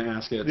audience was going to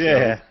ask it.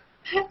 Yeah. So.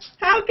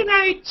 How can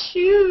I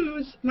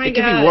choose? My it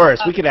could be worse.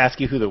 We could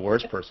ask you who the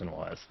worst person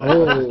was.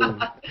 Oh.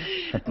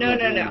 No.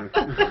 There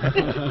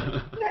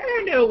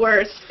are no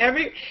worst.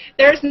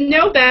 There's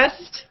no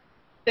best.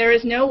 There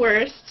is no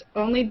worst.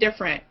 Only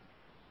different.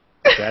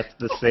 That's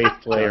the safe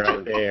play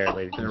right there,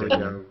 ladies and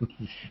gentlemen.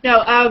 No,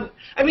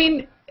 I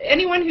mean,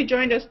 anyone who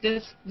joined us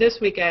this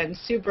weekend,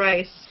 Sue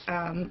Bryce,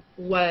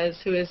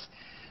 who is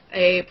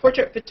a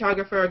portrait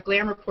photographer, a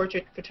glamour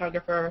portrait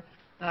photographer,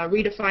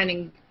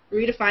 redefining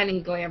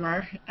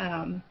glamour,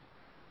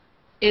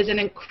 is an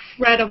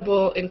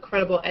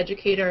incredible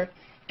educator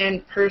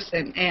and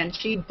person, and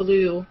she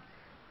blew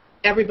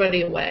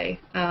everybody away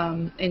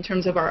in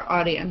terms of our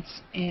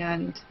audience,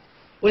 and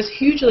was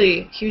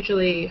hugely,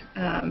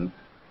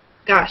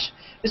 gosh,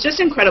 it was just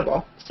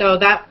incredible. So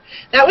that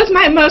was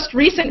my most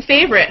recent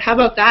favorite. How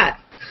about that?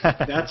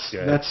 That's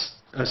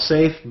a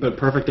safe but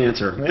perfect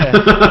answer.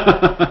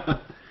 Yeah.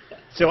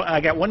 So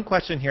I got one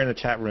question here in the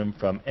chat room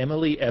from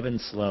Emily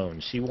Evans Sloan.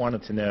 She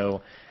wanted to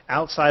know,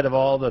 outside of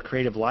all the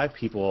Creative Live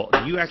people,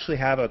 do you actually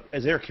have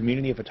is there a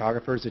community of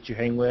photographers that you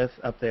hang with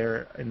up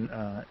there in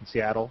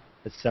Seattle?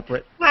 It's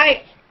separate?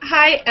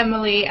 Hi,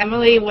 Emily.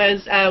 Emily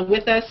was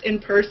with us in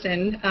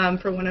person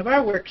for one of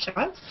our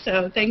workshops,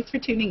 so thanks for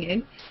tuning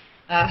in.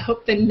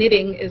 Hope the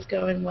knitting is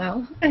going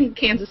well in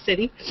Kansas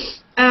City.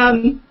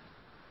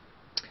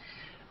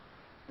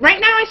 Right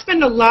now I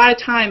spend a lot of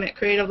time at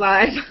Creative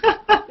Live,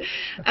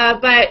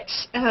 but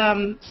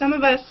some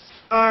of us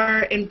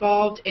are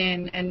involved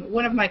in, and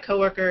one of my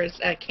coworkers,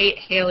 Kate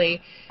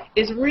Haley,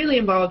 is really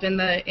involved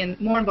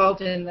more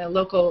involved in the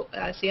local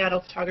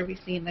Seattle photography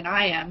scene than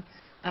I am.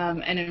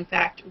 And in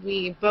fact,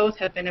 we both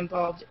have been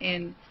involved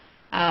in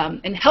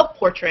Help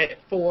Portrait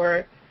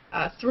for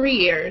 3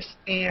 years,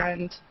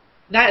 and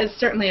that is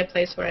certainly a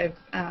place where I've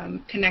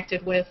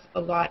connected with a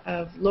lot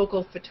of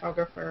local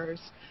photographers.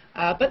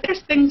 But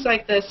there's things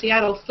like the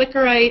Seattle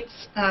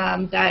Flickerites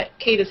that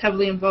Kate is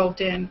heavily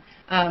involved in,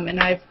 and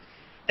I've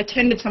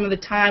attended some of the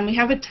time. We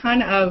have a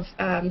ton of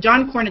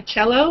John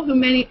Cornicello, who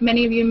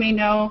many of you may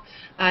know.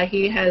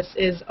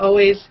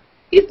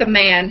 He's the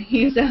man.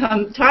 He's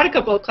taught a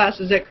couple of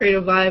classes at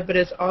Creative Live, but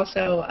is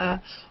also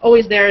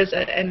always there as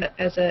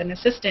an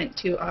assistant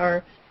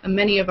to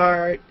many of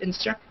our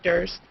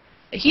instructors.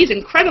 He's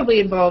incredibly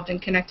involved and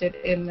connected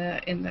in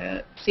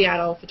the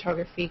Seattle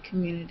photography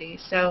community.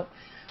 So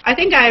I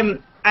think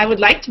I would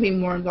like to be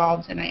more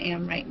involved than I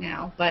am right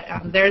now, but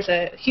there's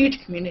a huge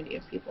community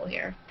of people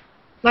here.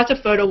 Lots of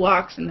photo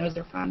walks, and those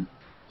are fun.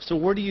 So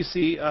where do you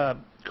see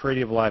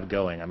Creative Live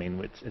going? I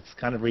mean, it's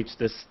kind of reached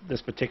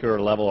this particular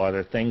level. Are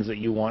there things that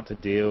you want to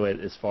do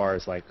as far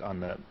as like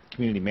on the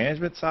community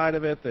management side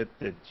of it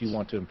that you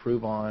want to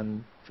improve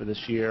on for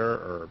this year,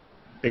 or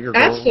bigger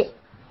goals?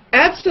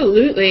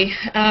 Absolutely.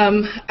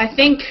 I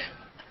think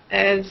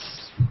as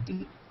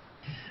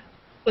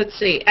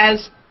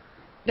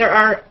there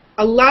are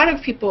a lot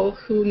of people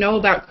who know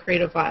about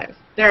Creative Live.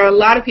 There are a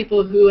lot of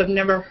people who have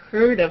never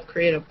heard of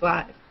Creative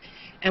Live.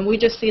 And we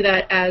just see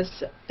that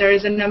as there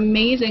is an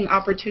amazing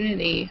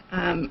opportunity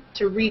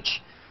to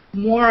reach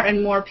more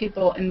and more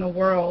people in the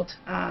world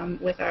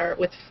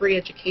with free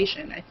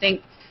education. I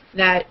think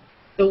that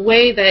the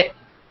way that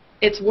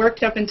it's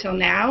worked up until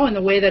now and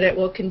the way that it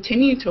will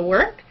continue to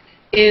work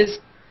is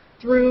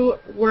through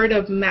word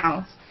of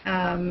mouth.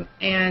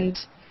 And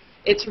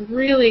it's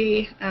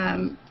really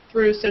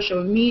through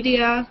social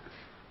media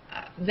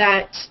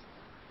that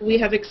we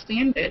have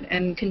expanded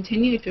and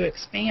continue to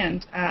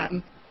expand.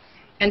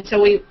 And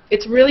so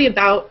it's really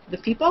about the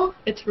people.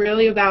 It's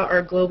really about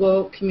our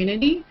global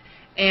community,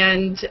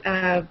 and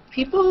the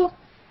people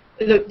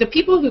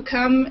who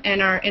come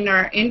and are in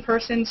our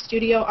in-person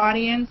studio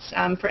audience.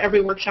 For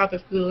every workshop,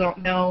 if people don't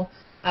know,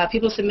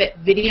 people submit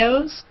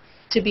videos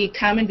to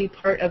come and be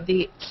part of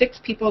the 6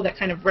 people that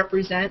kind of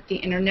represent the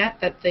internet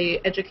that the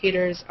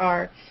educators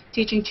are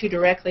teaching to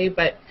directly,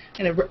 but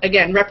kind of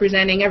again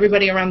representing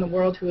everybody around the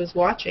world who is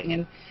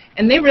watching,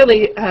 and they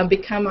really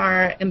become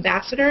our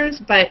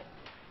ambassadors. But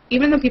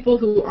even the people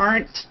who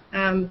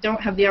don't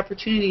have the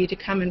opportunity to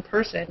come in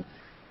person,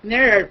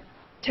 there are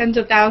tens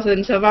of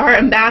thousands of our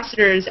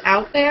ambassadors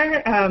out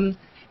there.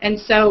 And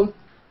so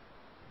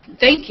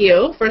thank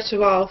you, first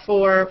of all,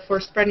 for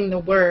spreading the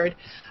word.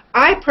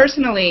 I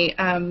personally,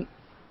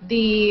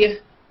 the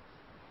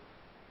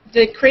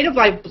Creative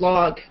Live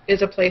blog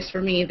is a place for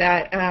me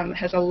that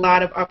has a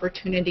lot of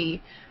opportunity.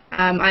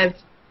 I've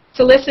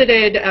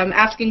solicited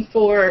asking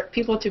for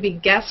people to be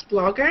guest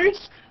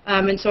bloggers.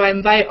 And so I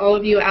invite all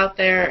of you out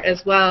there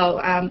as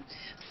well.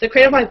 The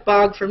Creative Live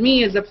blog for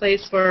me is a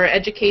place for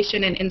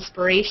education and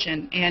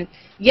inspiration. And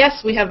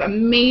yes, we have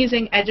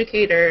amazing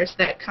educators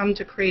that come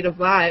to Creative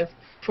Live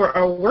for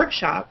our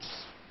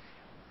workshops,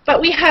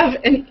 but we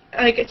have an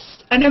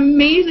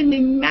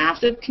amazingly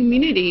massive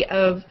community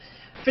of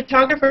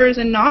photographers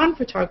and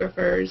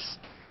non-photographers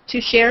to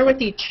share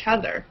with each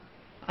other.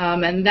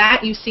 And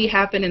that you see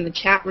happen in the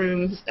chat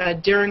rooms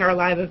during our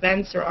live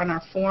events or on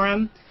our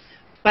forum.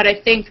 But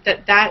I think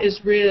that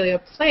is really a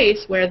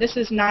place where this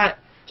is not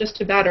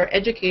just about our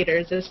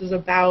educators. This is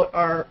about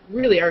our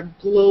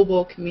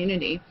global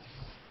community.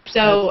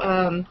 So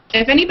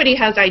if anybody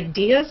has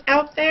ideas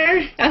out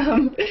there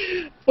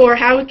for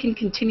how we can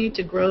continue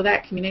to grow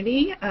that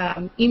community,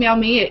 email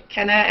me at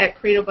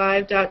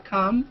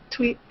kenna@creativelive.com,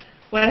 tweet,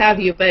 what have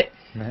you. But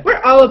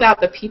we're all about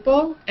the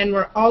people, and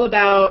we're all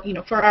about,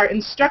 for our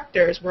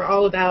instructors, we're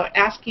all about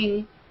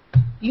asking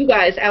you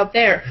guys out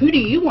there, who do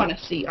you want to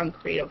see on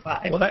Creative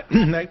Live? Well, that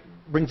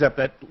brings up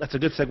that's a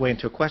good segue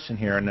into a question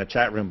here in the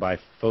chat room by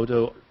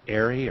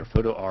PhotoAri.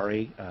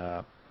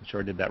 I'm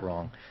sure I did that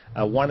wrong.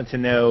 Wanted to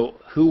know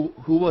who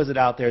was it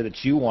out there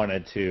that you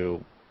wanted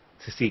to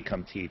see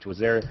come teach? Is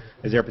there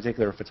a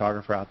particular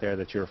photographer out there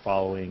that you're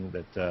following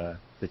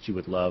that you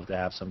would love to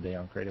have someday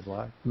on Creative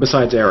Live?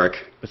 Besides Eric.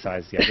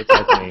 Besides me.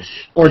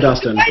 Or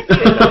Dustin.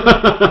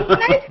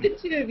 Besides the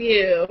two of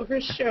you, for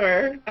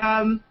sure.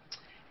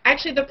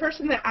 Actually, the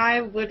person that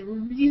I would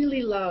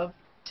really love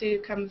to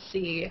come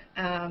see,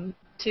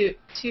 to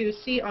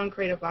see on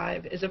Creative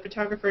Live is a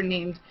photographer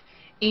named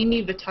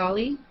Amy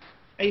Vitale.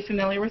 Are you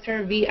familiar with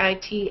her?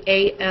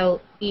 Vitale,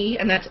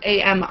 and that's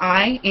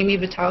AMI, Amy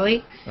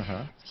Vitale.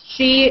 Uh-huh.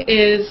 She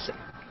is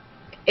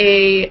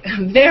a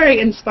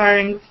very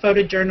inspiring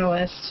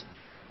photojournalist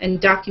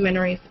and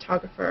documentary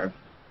photographer,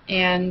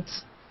 and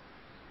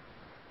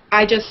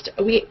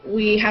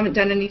we haven't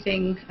done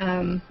anything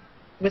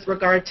with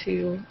regard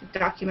to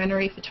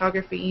documentary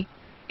photography,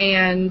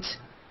 and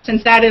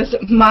since that is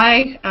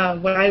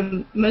what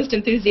I'm most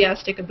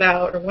enthusiastic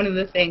about, or one of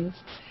the things,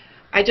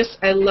 I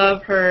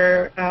love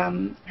her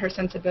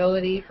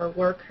sensibility, her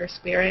work, her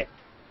spirit,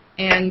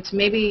 and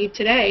maybe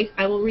today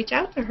I will reach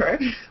out to her.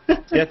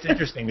 That's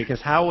interesting,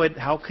 because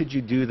how could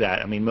you do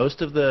that? I mean,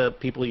 most of the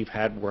people you've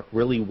had work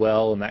really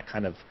well in that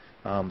kind of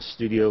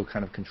studio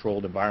kind of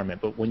controlled environment,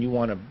 but when you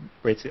want to,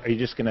 are you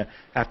just going to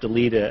have to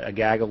lead a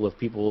gaggle of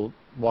people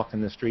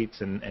walking the streets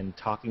and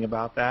talking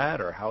about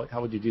that, or how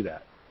would you do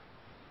that?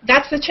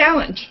 That's the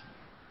challenge.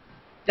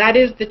 That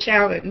is the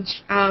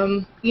challenge.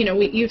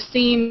 You've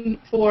seen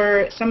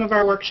for some of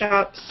our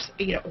workshops,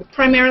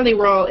 primarily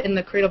we're all in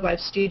the Creative Live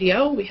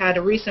studio. We had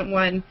a recent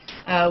one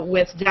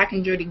with Zach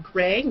and Jody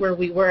Gray, where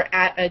we were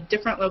at a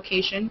different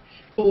location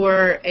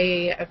for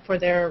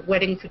their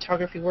wedding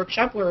photography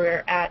workshop, where we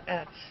were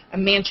at a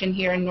mansion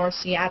here in North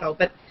Seattle.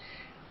 But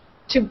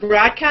to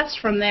broadcast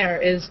from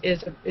there is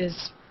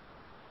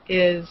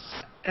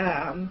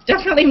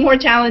definitely more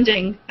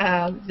challenging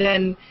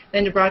than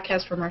to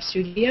broadcast from our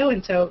studio.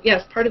 And so,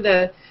 yes, part of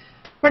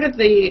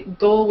the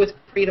goal with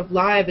Creative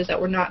Live is that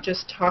we're not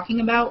just talking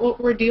about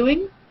what we're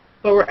doing,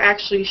 but we're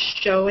actually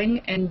showing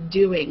and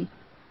doing.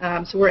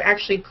 So we're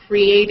actually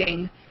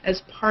creating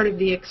as part of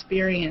the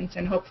experience,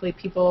 and hopefully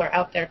people are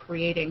out there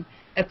creating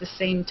at the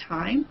same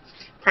time,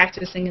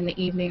 practicing in the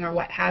evening or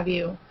what have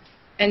you.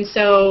 And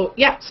so,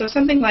 yeah, so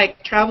something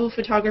like travel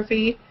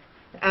photography,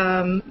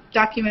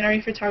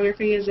 documentary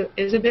photography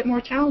is a bit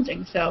more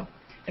challenging. So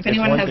if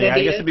anyone has ideas,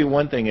 I guess it'd be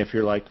one thing if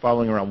you're like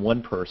following around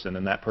one person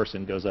and that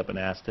person goes up and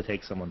asks to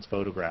take someone's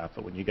photograph,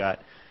 but when you got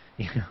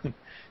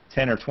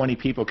 10 or 20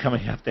 people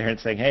coming up there and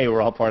saying, hey,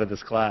 we're all part of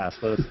this class,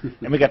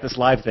 and we got this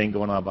live thing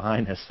going on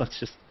behind us, let's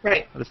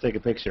take a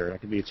picture.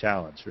 That could be a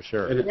challenge for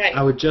sure. And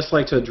I would just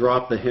like to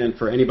drop the hint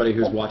for anybody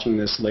who's watching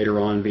this later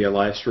on via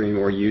live stream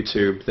or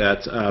YouTube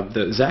that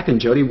the Zach and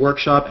Jody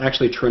workshop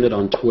actually trended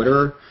on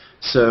Twitter.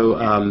 So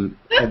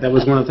that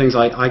was one of the things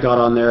I got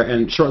on there,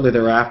 and shortly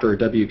thereafter,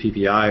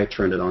 WPPI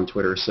trended on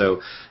Twitter.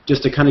 So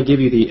just to kind of give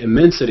you the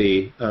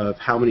immensity of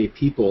how many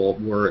people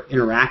were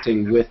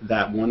interacting with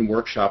that one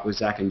workshop with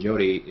Zach and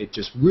Jody, it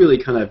just really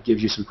kind of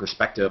gives you some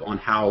perspective on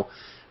how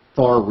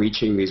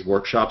far-reaching these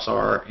workshops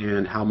are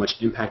and how much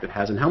impact it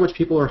has and how much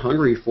people are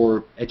hungry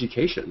for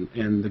education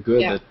and the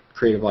good that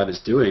Creative Live is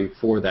doing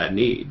for that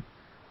need.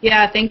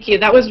 Yeah, thank you.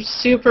 That was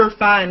super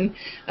fun.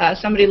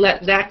 Somebody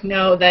let Zach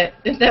know that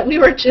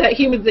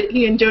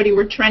he and Jody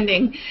were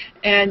trending,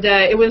 and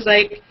it was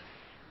like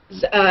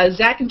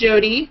Zach and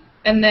Jody,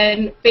 and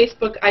then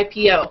Facebook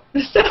IPO.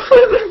 So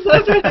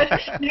those are the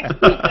next week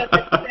that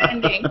are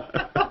trending.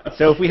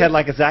 So if we had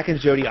like a Zach and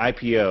Jody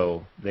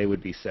IPO, they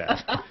would be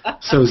set.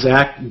 So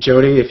Zach,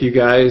 Jody, if you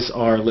guys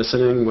are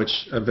listening,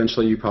 which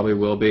eventually you probably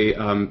will be,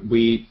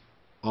 we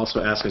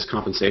also ask as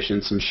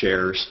compensation some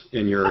shares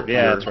in your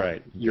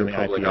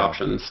public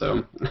options.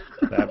 So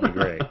that'd be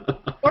great.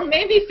 Or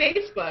maybe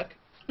Facebook.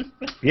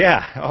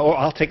 Yeah,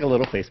 I'll take a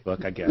little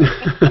Facebook, I guess.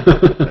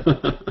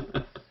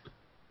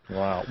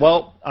 Wow.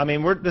 Well, I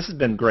mean, this has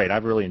been great.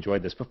 I've really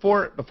enjoyed this.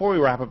 Before we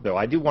wrap up, though,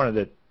 I do wanted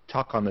to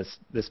talk on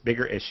this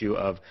bigger issue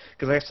of,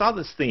 because I saw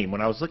this theme when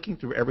I was looking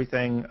through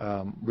everything,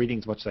 reading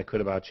as much as I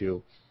could about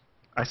you.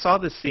 I saw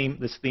this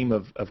theme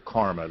of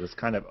karma, this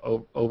kind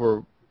of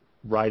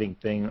overriding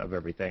thing of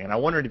everything, and I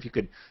wondered if you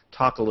could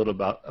talk a little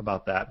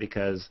about that,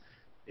 because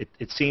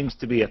it seems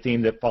to be a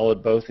theme that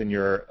followed both in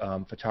your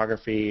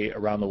photography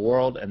around the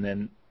world and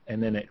then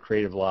at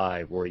Creative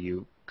Live, where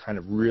you kind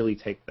of really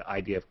take the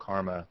idea of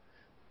karma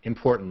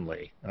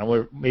importantly. And I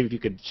wonder maybe if you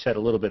could shed a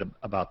little bit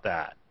about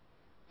that.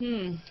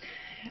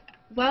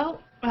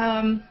 Well,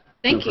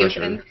 thank you.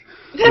 And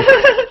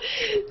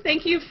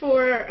thank you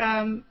for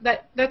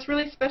that. That's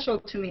really special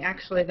to me,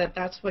 actually,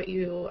 that's what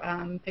you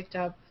picked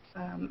up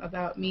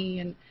about me,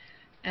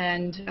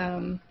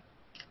 and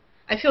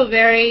I feel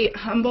very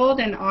humbled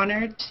and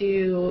honored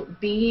to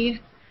be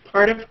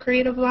part of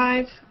Creative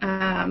Live.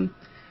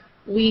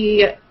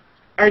 We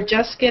are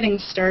just getting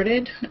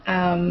started,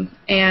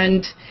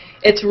 and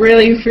it's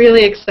really,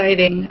 really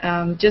exciting,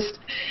 just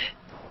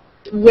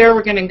where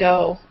we're going to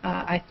go,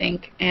 I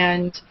think.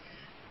 And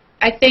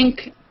I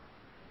think,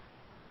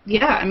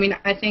 yeah, I mean,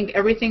 I think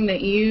everything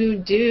that you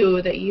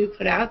do, that you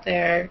put out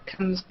there,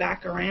 comes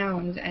back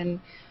around. And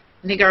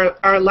I think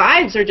our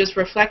lives are just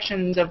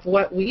reflections of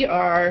what we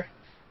are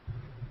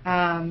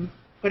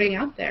putting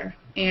out there.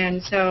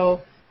 And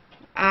so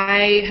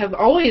I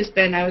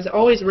was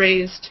always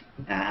raised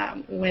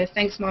with,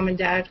 thanks Mom and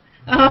Dad,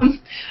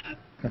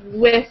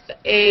 with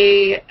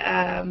a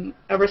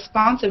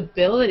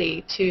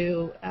responsibility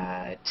to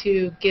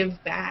give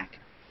back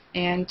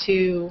and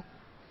to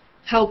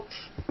help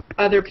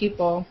other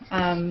people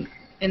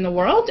in the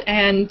world.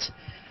 And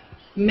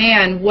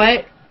man,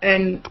 what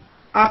an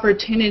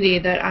opportunity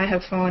that I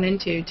have fallen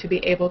into to be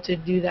able to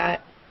do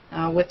that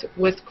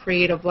with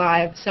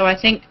creativeLIVE. So I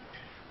think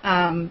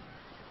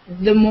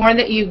the more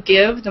that you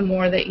give, the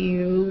more that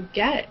you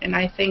get. And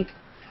I think,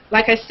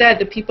 like I said,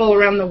 the people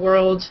around the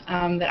world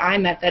that I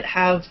met that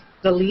have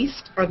the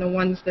least are the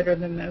ones that are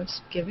the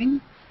most giving.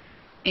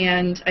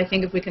 And I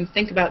think if we can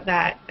think about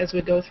that as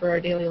we go through our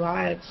daily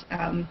lives,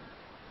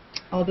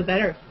 all the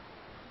better.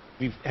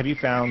 Have you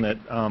found that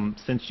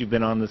since you've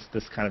been on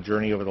this kind of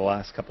journey over the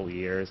last couple of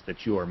years,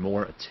 that you are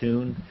more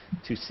attuned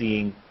to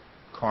seeing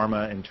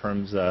karma in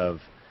terms of,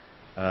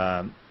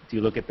 do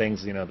you look at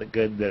things, the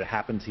good that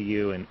happened to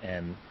you,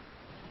 and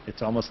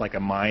it's almost like a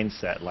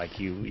mindset, like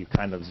you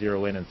kind of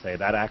zero in and say,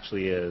 that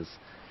actually is,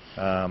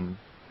 I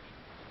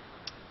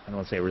don't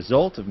want to say a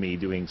result of me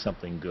doing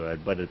something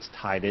good, but it's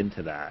tied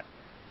into that.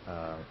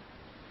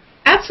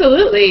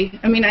 Absolutely.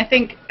 I mean, I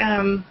think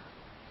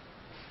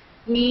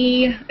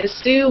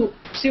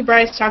Sue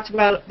Bryce talked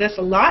about this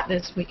a lot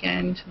this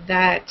weekend,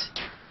 that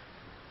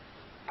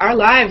our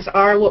lives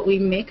are what we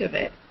make of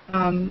it.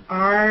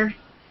 Our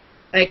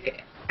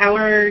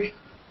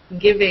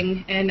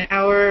giving and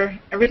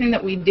everything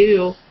that we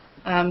do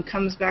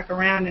comes back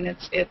around, and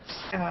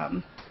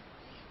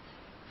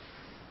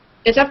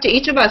it's up to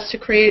each of us to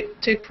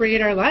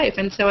create our life.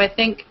 And so I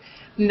think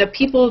the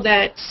people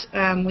that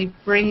we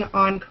bring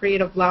on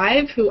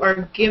creativeLIVE, who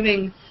are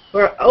giving, who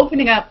are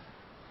opening up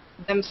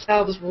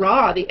themselves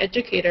raw, the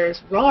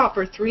educators raw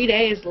for 3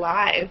 days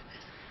live,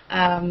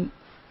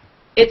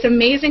 it's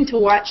amazing to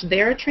watch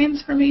their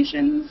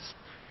transformations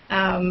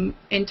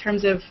in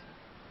terms of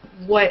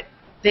what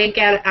they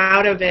get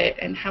out of it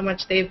and how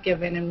much they've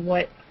given, and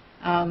what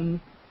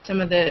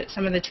some of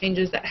the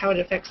changes, that how it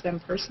affects them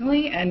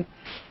personally. And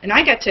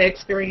I get to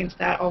experience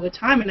that all the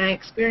time, and I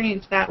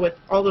experience that with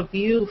all of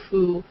you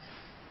who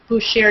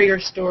share your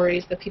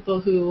stories, the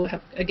people who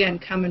have, again,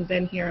 come and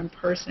been here in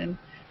person.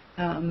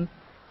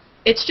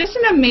 It's just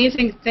an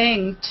amazing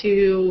thing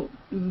to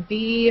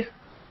be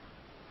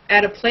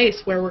at a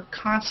place where we're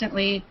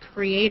constantly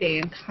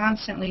creating and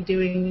constantly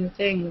doing new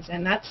things,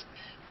 and that's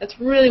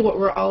really what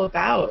we're all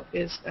about,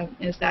 is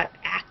that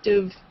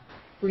active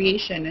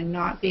creation and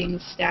not being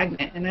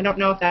stagnant. And I don't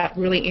know if that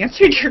really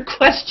answered your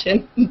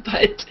question,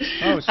 but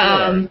oh,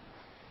 sure.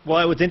 Well,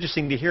 it was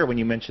interesting to hear when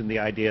you mentioned the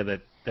idea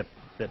that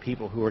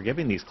people who are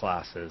giving these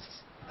classes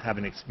have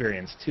an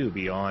experience too,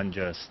 beyond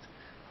just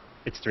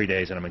it's 3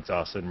 days and I'm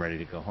exhausted and ready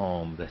to go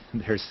home. That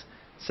there's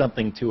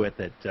something to it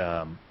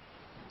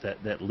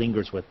that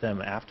lingers with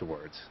them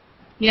afterwards.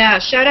 Yeah,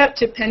 shout out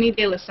to Penny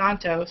de los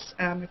Santos.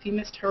 If you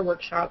missed her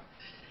workshop,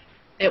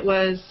 it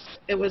was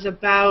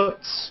about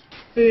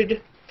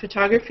food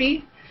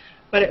photography,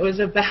 but it was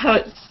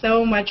about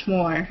so much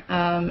more.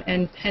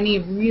 And Penny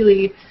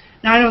really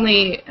not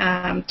only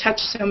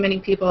touched so many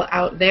people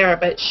out there,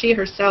 but she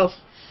herself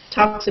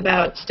talks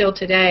about still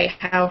today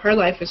how her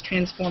life was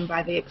transformed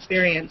by the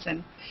experience.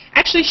 And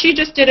actually, she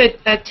just did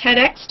a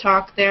TEDx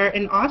talk there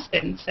in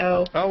Austin.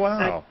 So oh,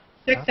 wow.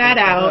 Check that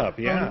out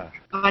yeah.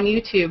 on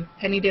YouTube,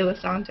 Penny de los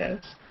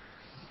Santos.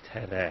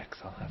 TEDx,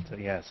 I'll have to,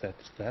 yes,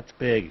 that's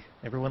big.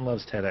 Everyone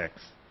loves TEDx.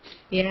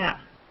 Yeah.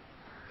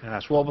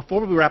 Gosh, well,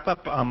 before we wrap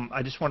up,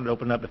 I just wanted to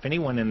open up, if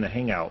anyone in the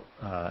Hangout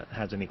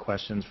has any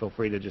questions, feel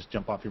free to just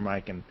jump off your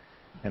mic and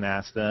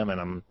ask them. And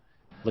I'm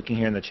looking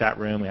here in the chat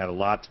room. We had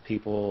lots of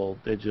people: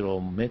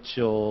 Digital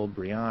Mitchell,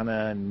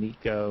 Brianna,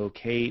 Nico,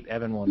 Kate,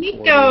 Evan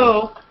 140.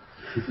 Nico!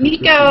 You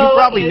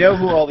probably know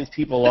who all these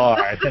people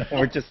are.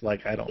 We're just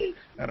like, I don't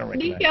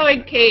recognize Nico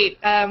and Kate.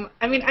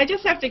 I mean, I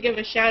just have to give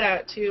a shout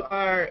out to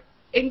our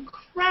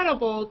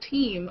incredible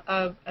team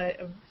of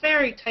a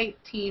very tight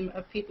team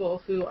of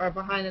people who are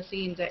behind the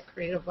scenes at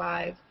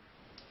creativeLIVE.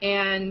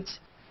 And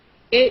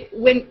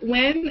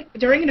when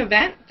during an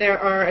event, there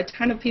are a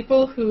ton of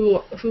people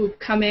who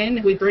come in,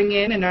 who we bring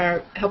in and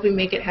are helping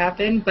make it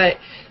happen. But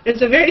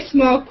there's a very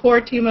small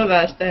core team of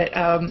us that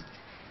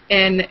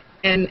and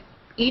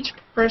each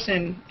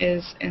person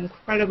is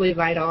incredibly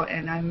vital,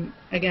 and I'm,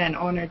 again,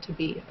 honored to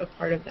be a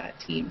part of that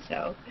team.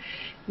 So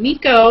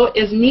Nico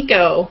is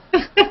Nico.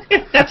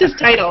 That's his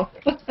title.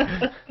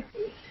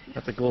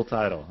 That's a cool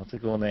title. That's a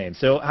cool name.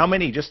 So how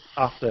many, just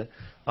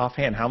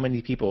offhand, how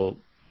many people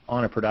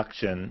on a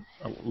production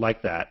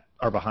like that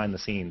are behind the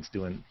scenes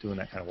doing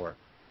that kind of work?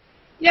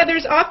 Yeah,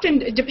 there's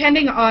often,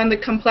 depending on the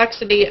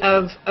complexity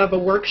of a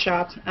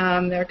workshop,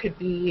 there could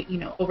be,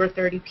 over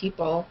 30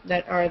 people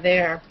that are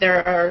there.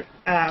 There are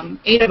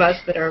 8 of us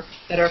that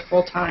are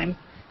full-time,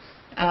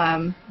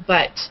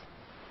 but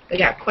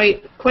yeah,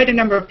 quite a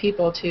number of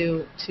people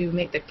to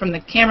make from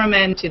the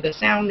cameramen to the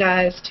sound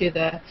guys to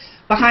the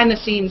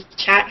behind-the-scenes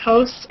chat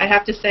hosts. I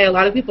have to say, a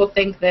lot of people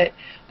think that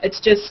it's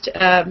just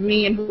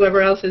me and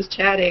whoever else is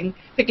chatting,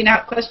 picking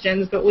out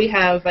questions, but we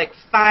have like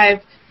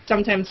 5,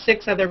 sometimes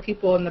 6 other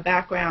people in the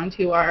background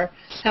who are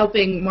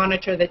helping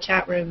monitor the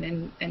chat room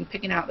and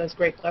picking out those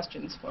great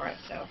questions for us.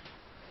 So.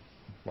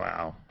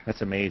 Wow,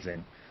 that's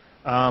amazing.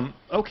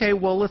 Okay,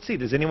 well, let's see.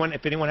 If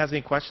anyone has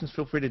any questions,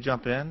 feel free to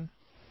jump in.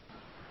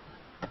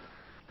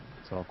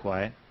 It's all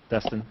quiet.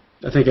 Dustin?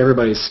 I think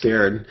everybody's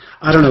scared.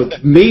 I don't know.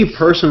 Me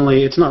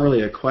personally, it's not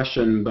really a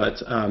question,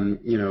 but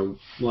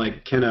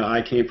like Kenna,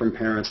 I came from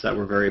parents that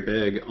were very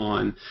big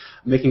on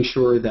making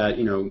sure that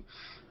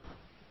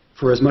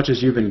for as much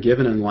as you've been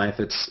given in life,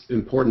 it's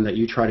important that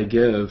you try to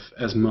give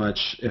as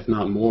much, if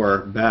not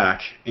more,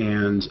 back.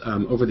 And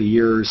over the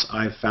years,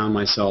 I've found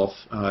myself,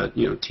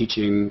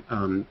 teaching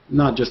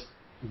not just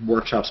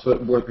workshops,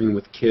 but working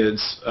with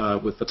kids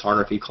with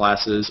photography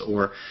classes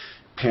or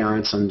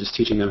parents and just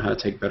teaching them how to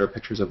take better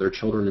pictures of their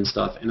children and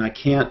stuff. And I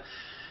can't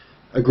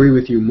agree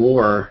with you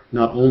more,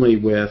 not only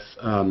with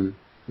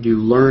you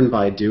learn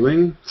by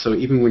doing, so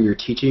even when you're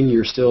teaching,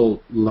 you're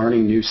still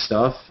learning new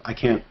stuff. I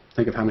can't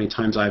think of how many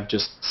times I've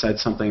just said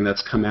something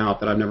that's come out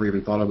that I've never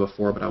even thought of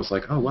before, but I was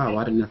like, oh, wow,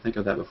 why didn't I think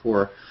of that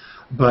before?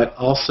 But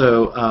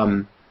also,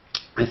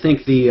 I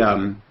think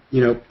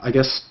I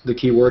guess the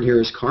key word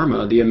here is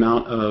karma, the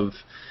amount of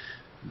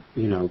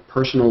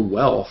personal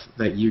wealth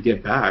that you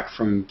get back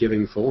from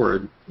giving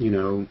forward,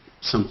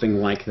 something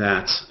like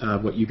that,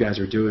 what you guys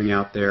are doing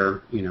out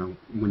there,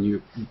 when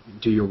you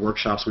do your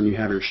workshops, when you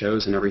have your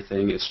shows and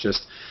everything, it's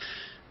just,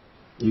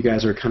 you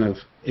guys are kind of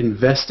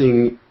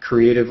investing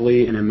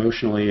creatively and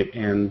emotionally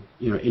and,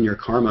 in your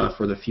karma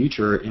for the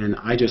future, and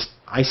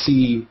I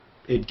see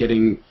it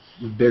getting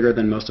bigger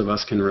than most of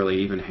us can really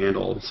even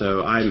handle.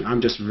 So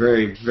I'm just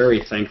very,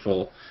 very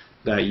thankful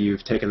that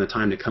you've taken the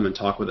time to come and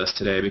talk with us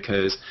today,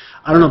 because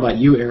I don't know about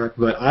you, Eric,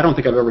 but I don't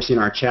think I've ever seen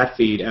our chat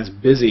feed as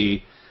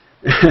busy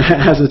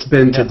as it's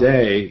been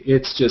today.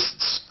 It's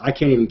just, I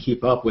can't even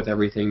keep up with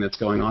everything that's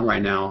going on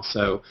right now.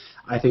 So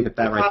I think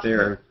that right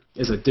there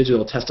is a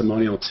digital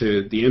testimonial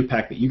to the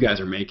impact that you guys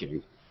are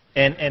making.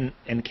 And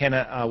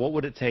Kenna, what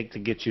would it take to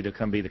get you to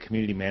come be the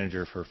community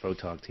manager for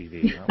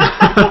PhotogTV?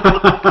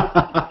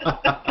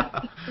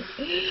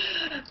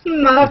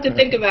 I'll have to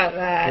think about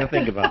that. Yeah,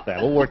 think about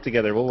that. We'll work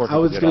together. I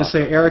was going to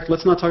say, Eric,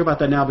 let's not talk about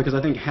that now, because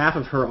I think half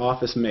of her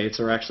office mates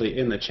are actually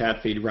in the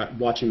chat feed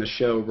watching the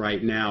show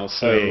right now.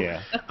 So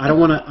I don't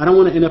want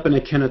to end up in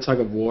a Kenna tug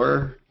of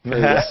war.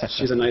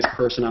 She's a nice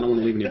person. I don't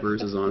want to leave any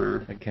bruises on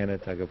her. A Kenna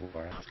tug of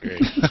war. That's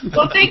great.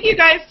 Well, thank you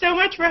guys so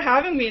much for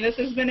having me. This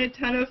has been a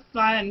ton of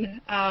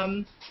fun.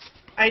 And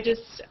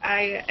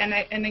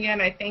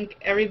again, I thank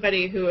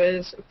everybody who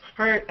is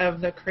part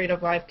of the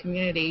creativeLIVE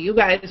community. You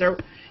guys are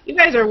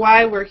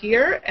why we're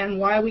here and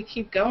why we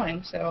keep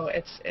going. So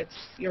it's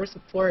your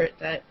support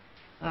that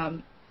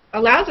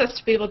allows us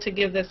to be able to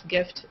give this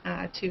gift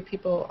to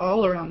people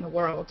all around the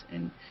world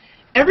in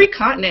every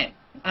continent.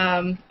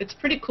 It's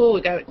pretty cool.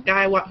 We got a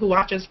guy who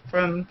watches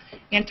from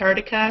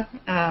Antarctica.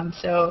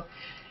 So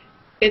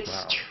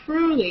it's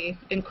truly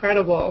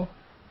incredible.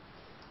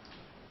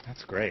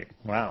 That's great.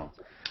 Wow.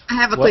 I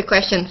have a quick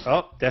question.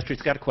 Oh,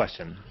 Destry's got a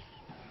question.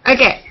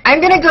 Okay, I'm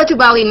going to go to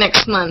Bali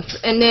next month,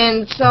 and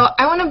then, so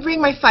I want to bring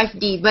my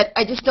 5D, but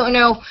I just don't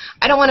know,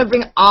 I don't want to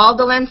bring all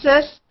the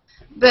lenses,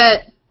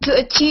 but to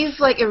achieve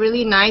like a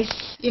really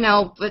nice,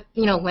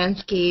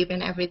 landscape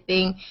and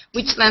everything,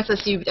 which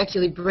lenses you would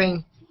actually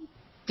bring,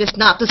 just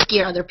not to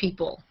scare other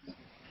people?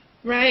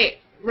 Right.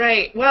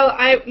 Well,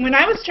 when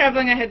I was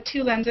traveling, I had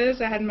 2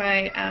 lenses. I had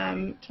my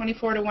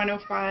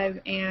 24-105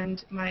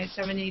 and my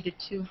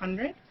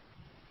 70-200.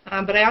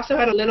 But I also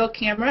had a little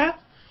camera,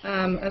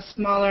 a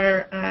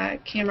smaller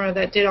camera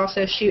that did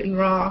also shoot in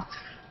RAW,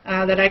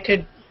 that I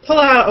could pull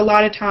out a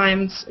lot of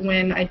times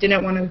when I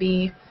didn't want to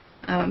be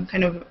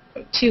kind of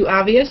too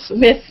obvious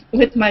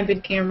with my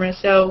big camera.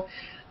 So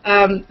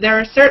there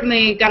are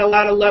certainly got a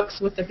lot of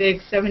looks with the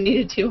big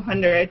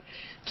 70-200.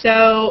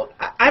 So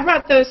I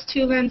brought those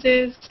 2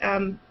 lenses.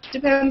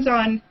 Depends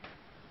on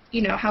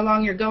how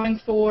long you're going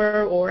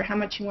for or how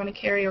much you want to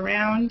carry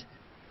around.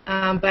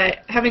 But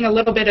having a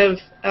little bit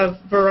of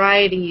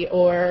variety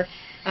or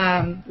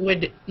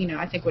would,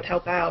 I think would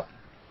help out.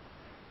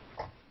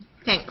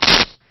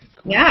 Thanks.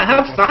 Cool. Yeah,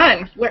 have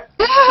fun.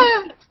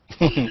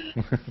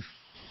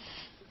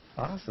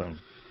 Awesome.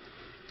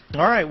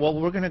 All right, well,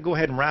 we're going to go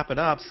ahead and wrap it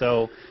up.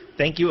 So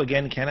thank you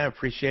again, Kenna. I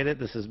appreciate it.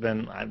 This has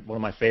been one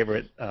of my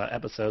favorite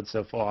episodes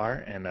so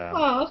far, and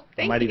I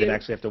might even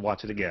actually have to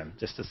watch it again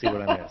just to see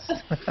what I missed.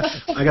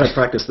 I got to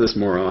practice this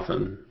more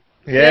often.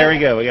 Yeah, there we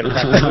go. We got to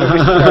practice. We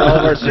should start all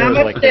of our shows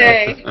Namaste. like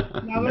that.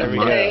 Namaste. There we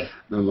go.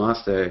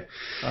 Namaste.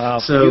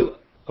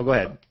 Oh, go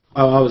ahead.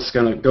 Oh, I was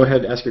going to go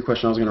ahead and ask your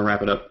question. I was going to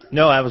wrap it up.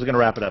 No, I was going to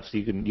wrap it up, so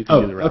you can do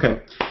the wrap okay.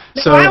 up.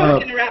 So, I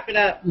was going to wrap it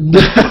up.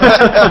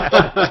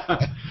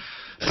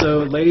 So,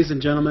 ladies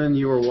and gentlemen,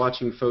 you are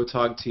watching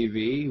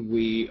PhotogTV.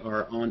 We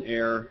are on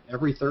air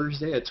every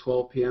Thursday at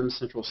 12 p.m.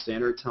 Central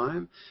Standard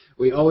Time.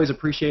 We always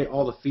appreciate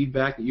all the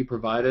feedback that you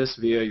provide us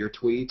via your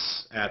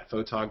tweets at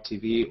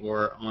PhotogTV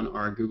or on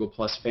our Google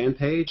Plus fan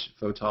page,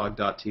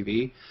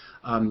 photog.tv.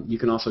 You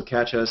can also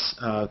catch us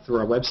through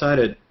our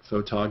website at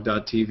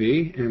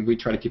photog.tv, and we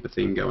try to keep a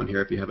theme going here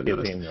if you haven't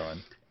noticed. Theme going.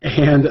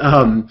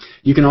 And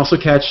you can also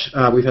catch,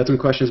 we've had some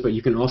questions, but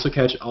you can also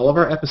catch all of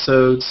our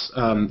episodes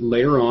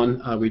later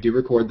on. We do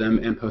record them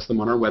and post them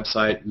on our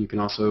website. You can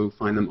also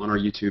find them on our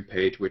YouTube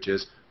page, which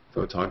is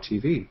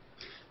PhotogTV.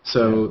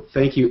 So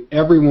thank you,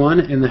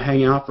 everyone in the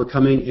Hangout, for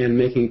coming and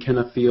making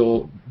Kenna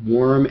feel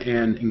warm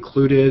and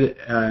included,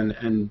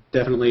 and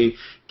definitely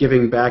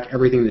giving back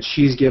everything that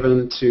she's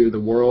given to the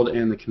world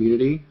and the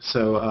community.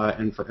 So,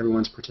 and for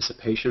everyone's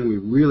participation, we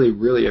really,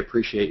 really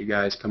appreciate you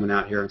guys coming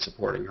out here and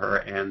supporting her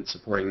and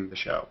supporting the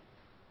show.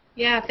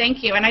 Yeah,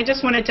 thank you. And I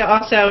just wanted to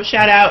also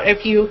shout out,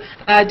 if you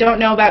don't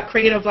know about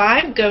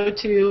CreativeLIVE, go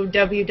to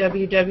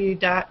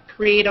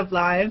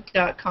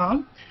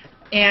www.creativelive.com.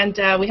 And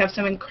we have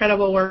some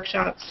incredible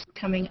workshops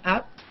coming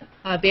up.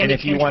 And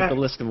if you want the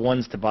list of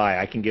ones to buy,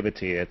 I can give it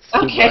to you. It's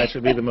It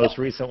should be the most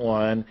recent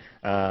one.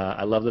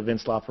 I love the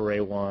Vince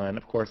LaFerre one.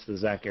 Of course, the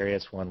Zach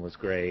Arias one was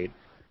great.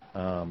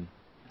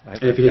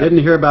 If you didn't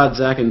hear about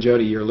Zach and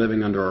Jody, you're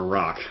living under a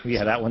rock.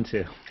 Yeah, that one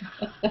too.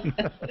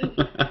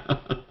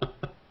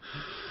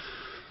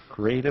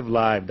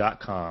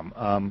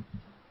 creativelive.com.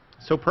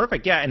 So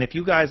perfect. Yeah, and if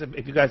you guys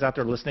out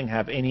there listening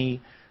have any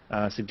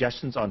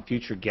suggestions on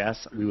future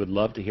guests, we would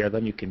love to hear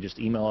them. You can just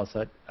email us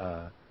at,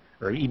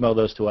 or email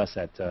those to us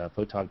at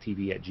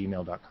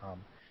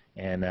photogtv@gmail.com,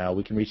 and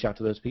we can reach out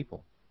to those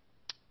people.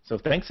 So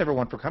thanks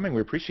everyone for coming.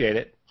 We appreciate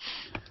it.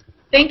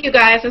 Thank you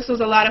guys. This was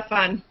a lot of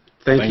fun.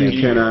 Thank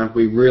you, Kenna.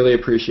 We really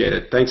appreciate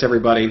it. Thanks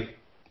everybody.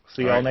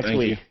 See you all next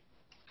week.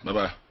 Bye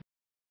bye.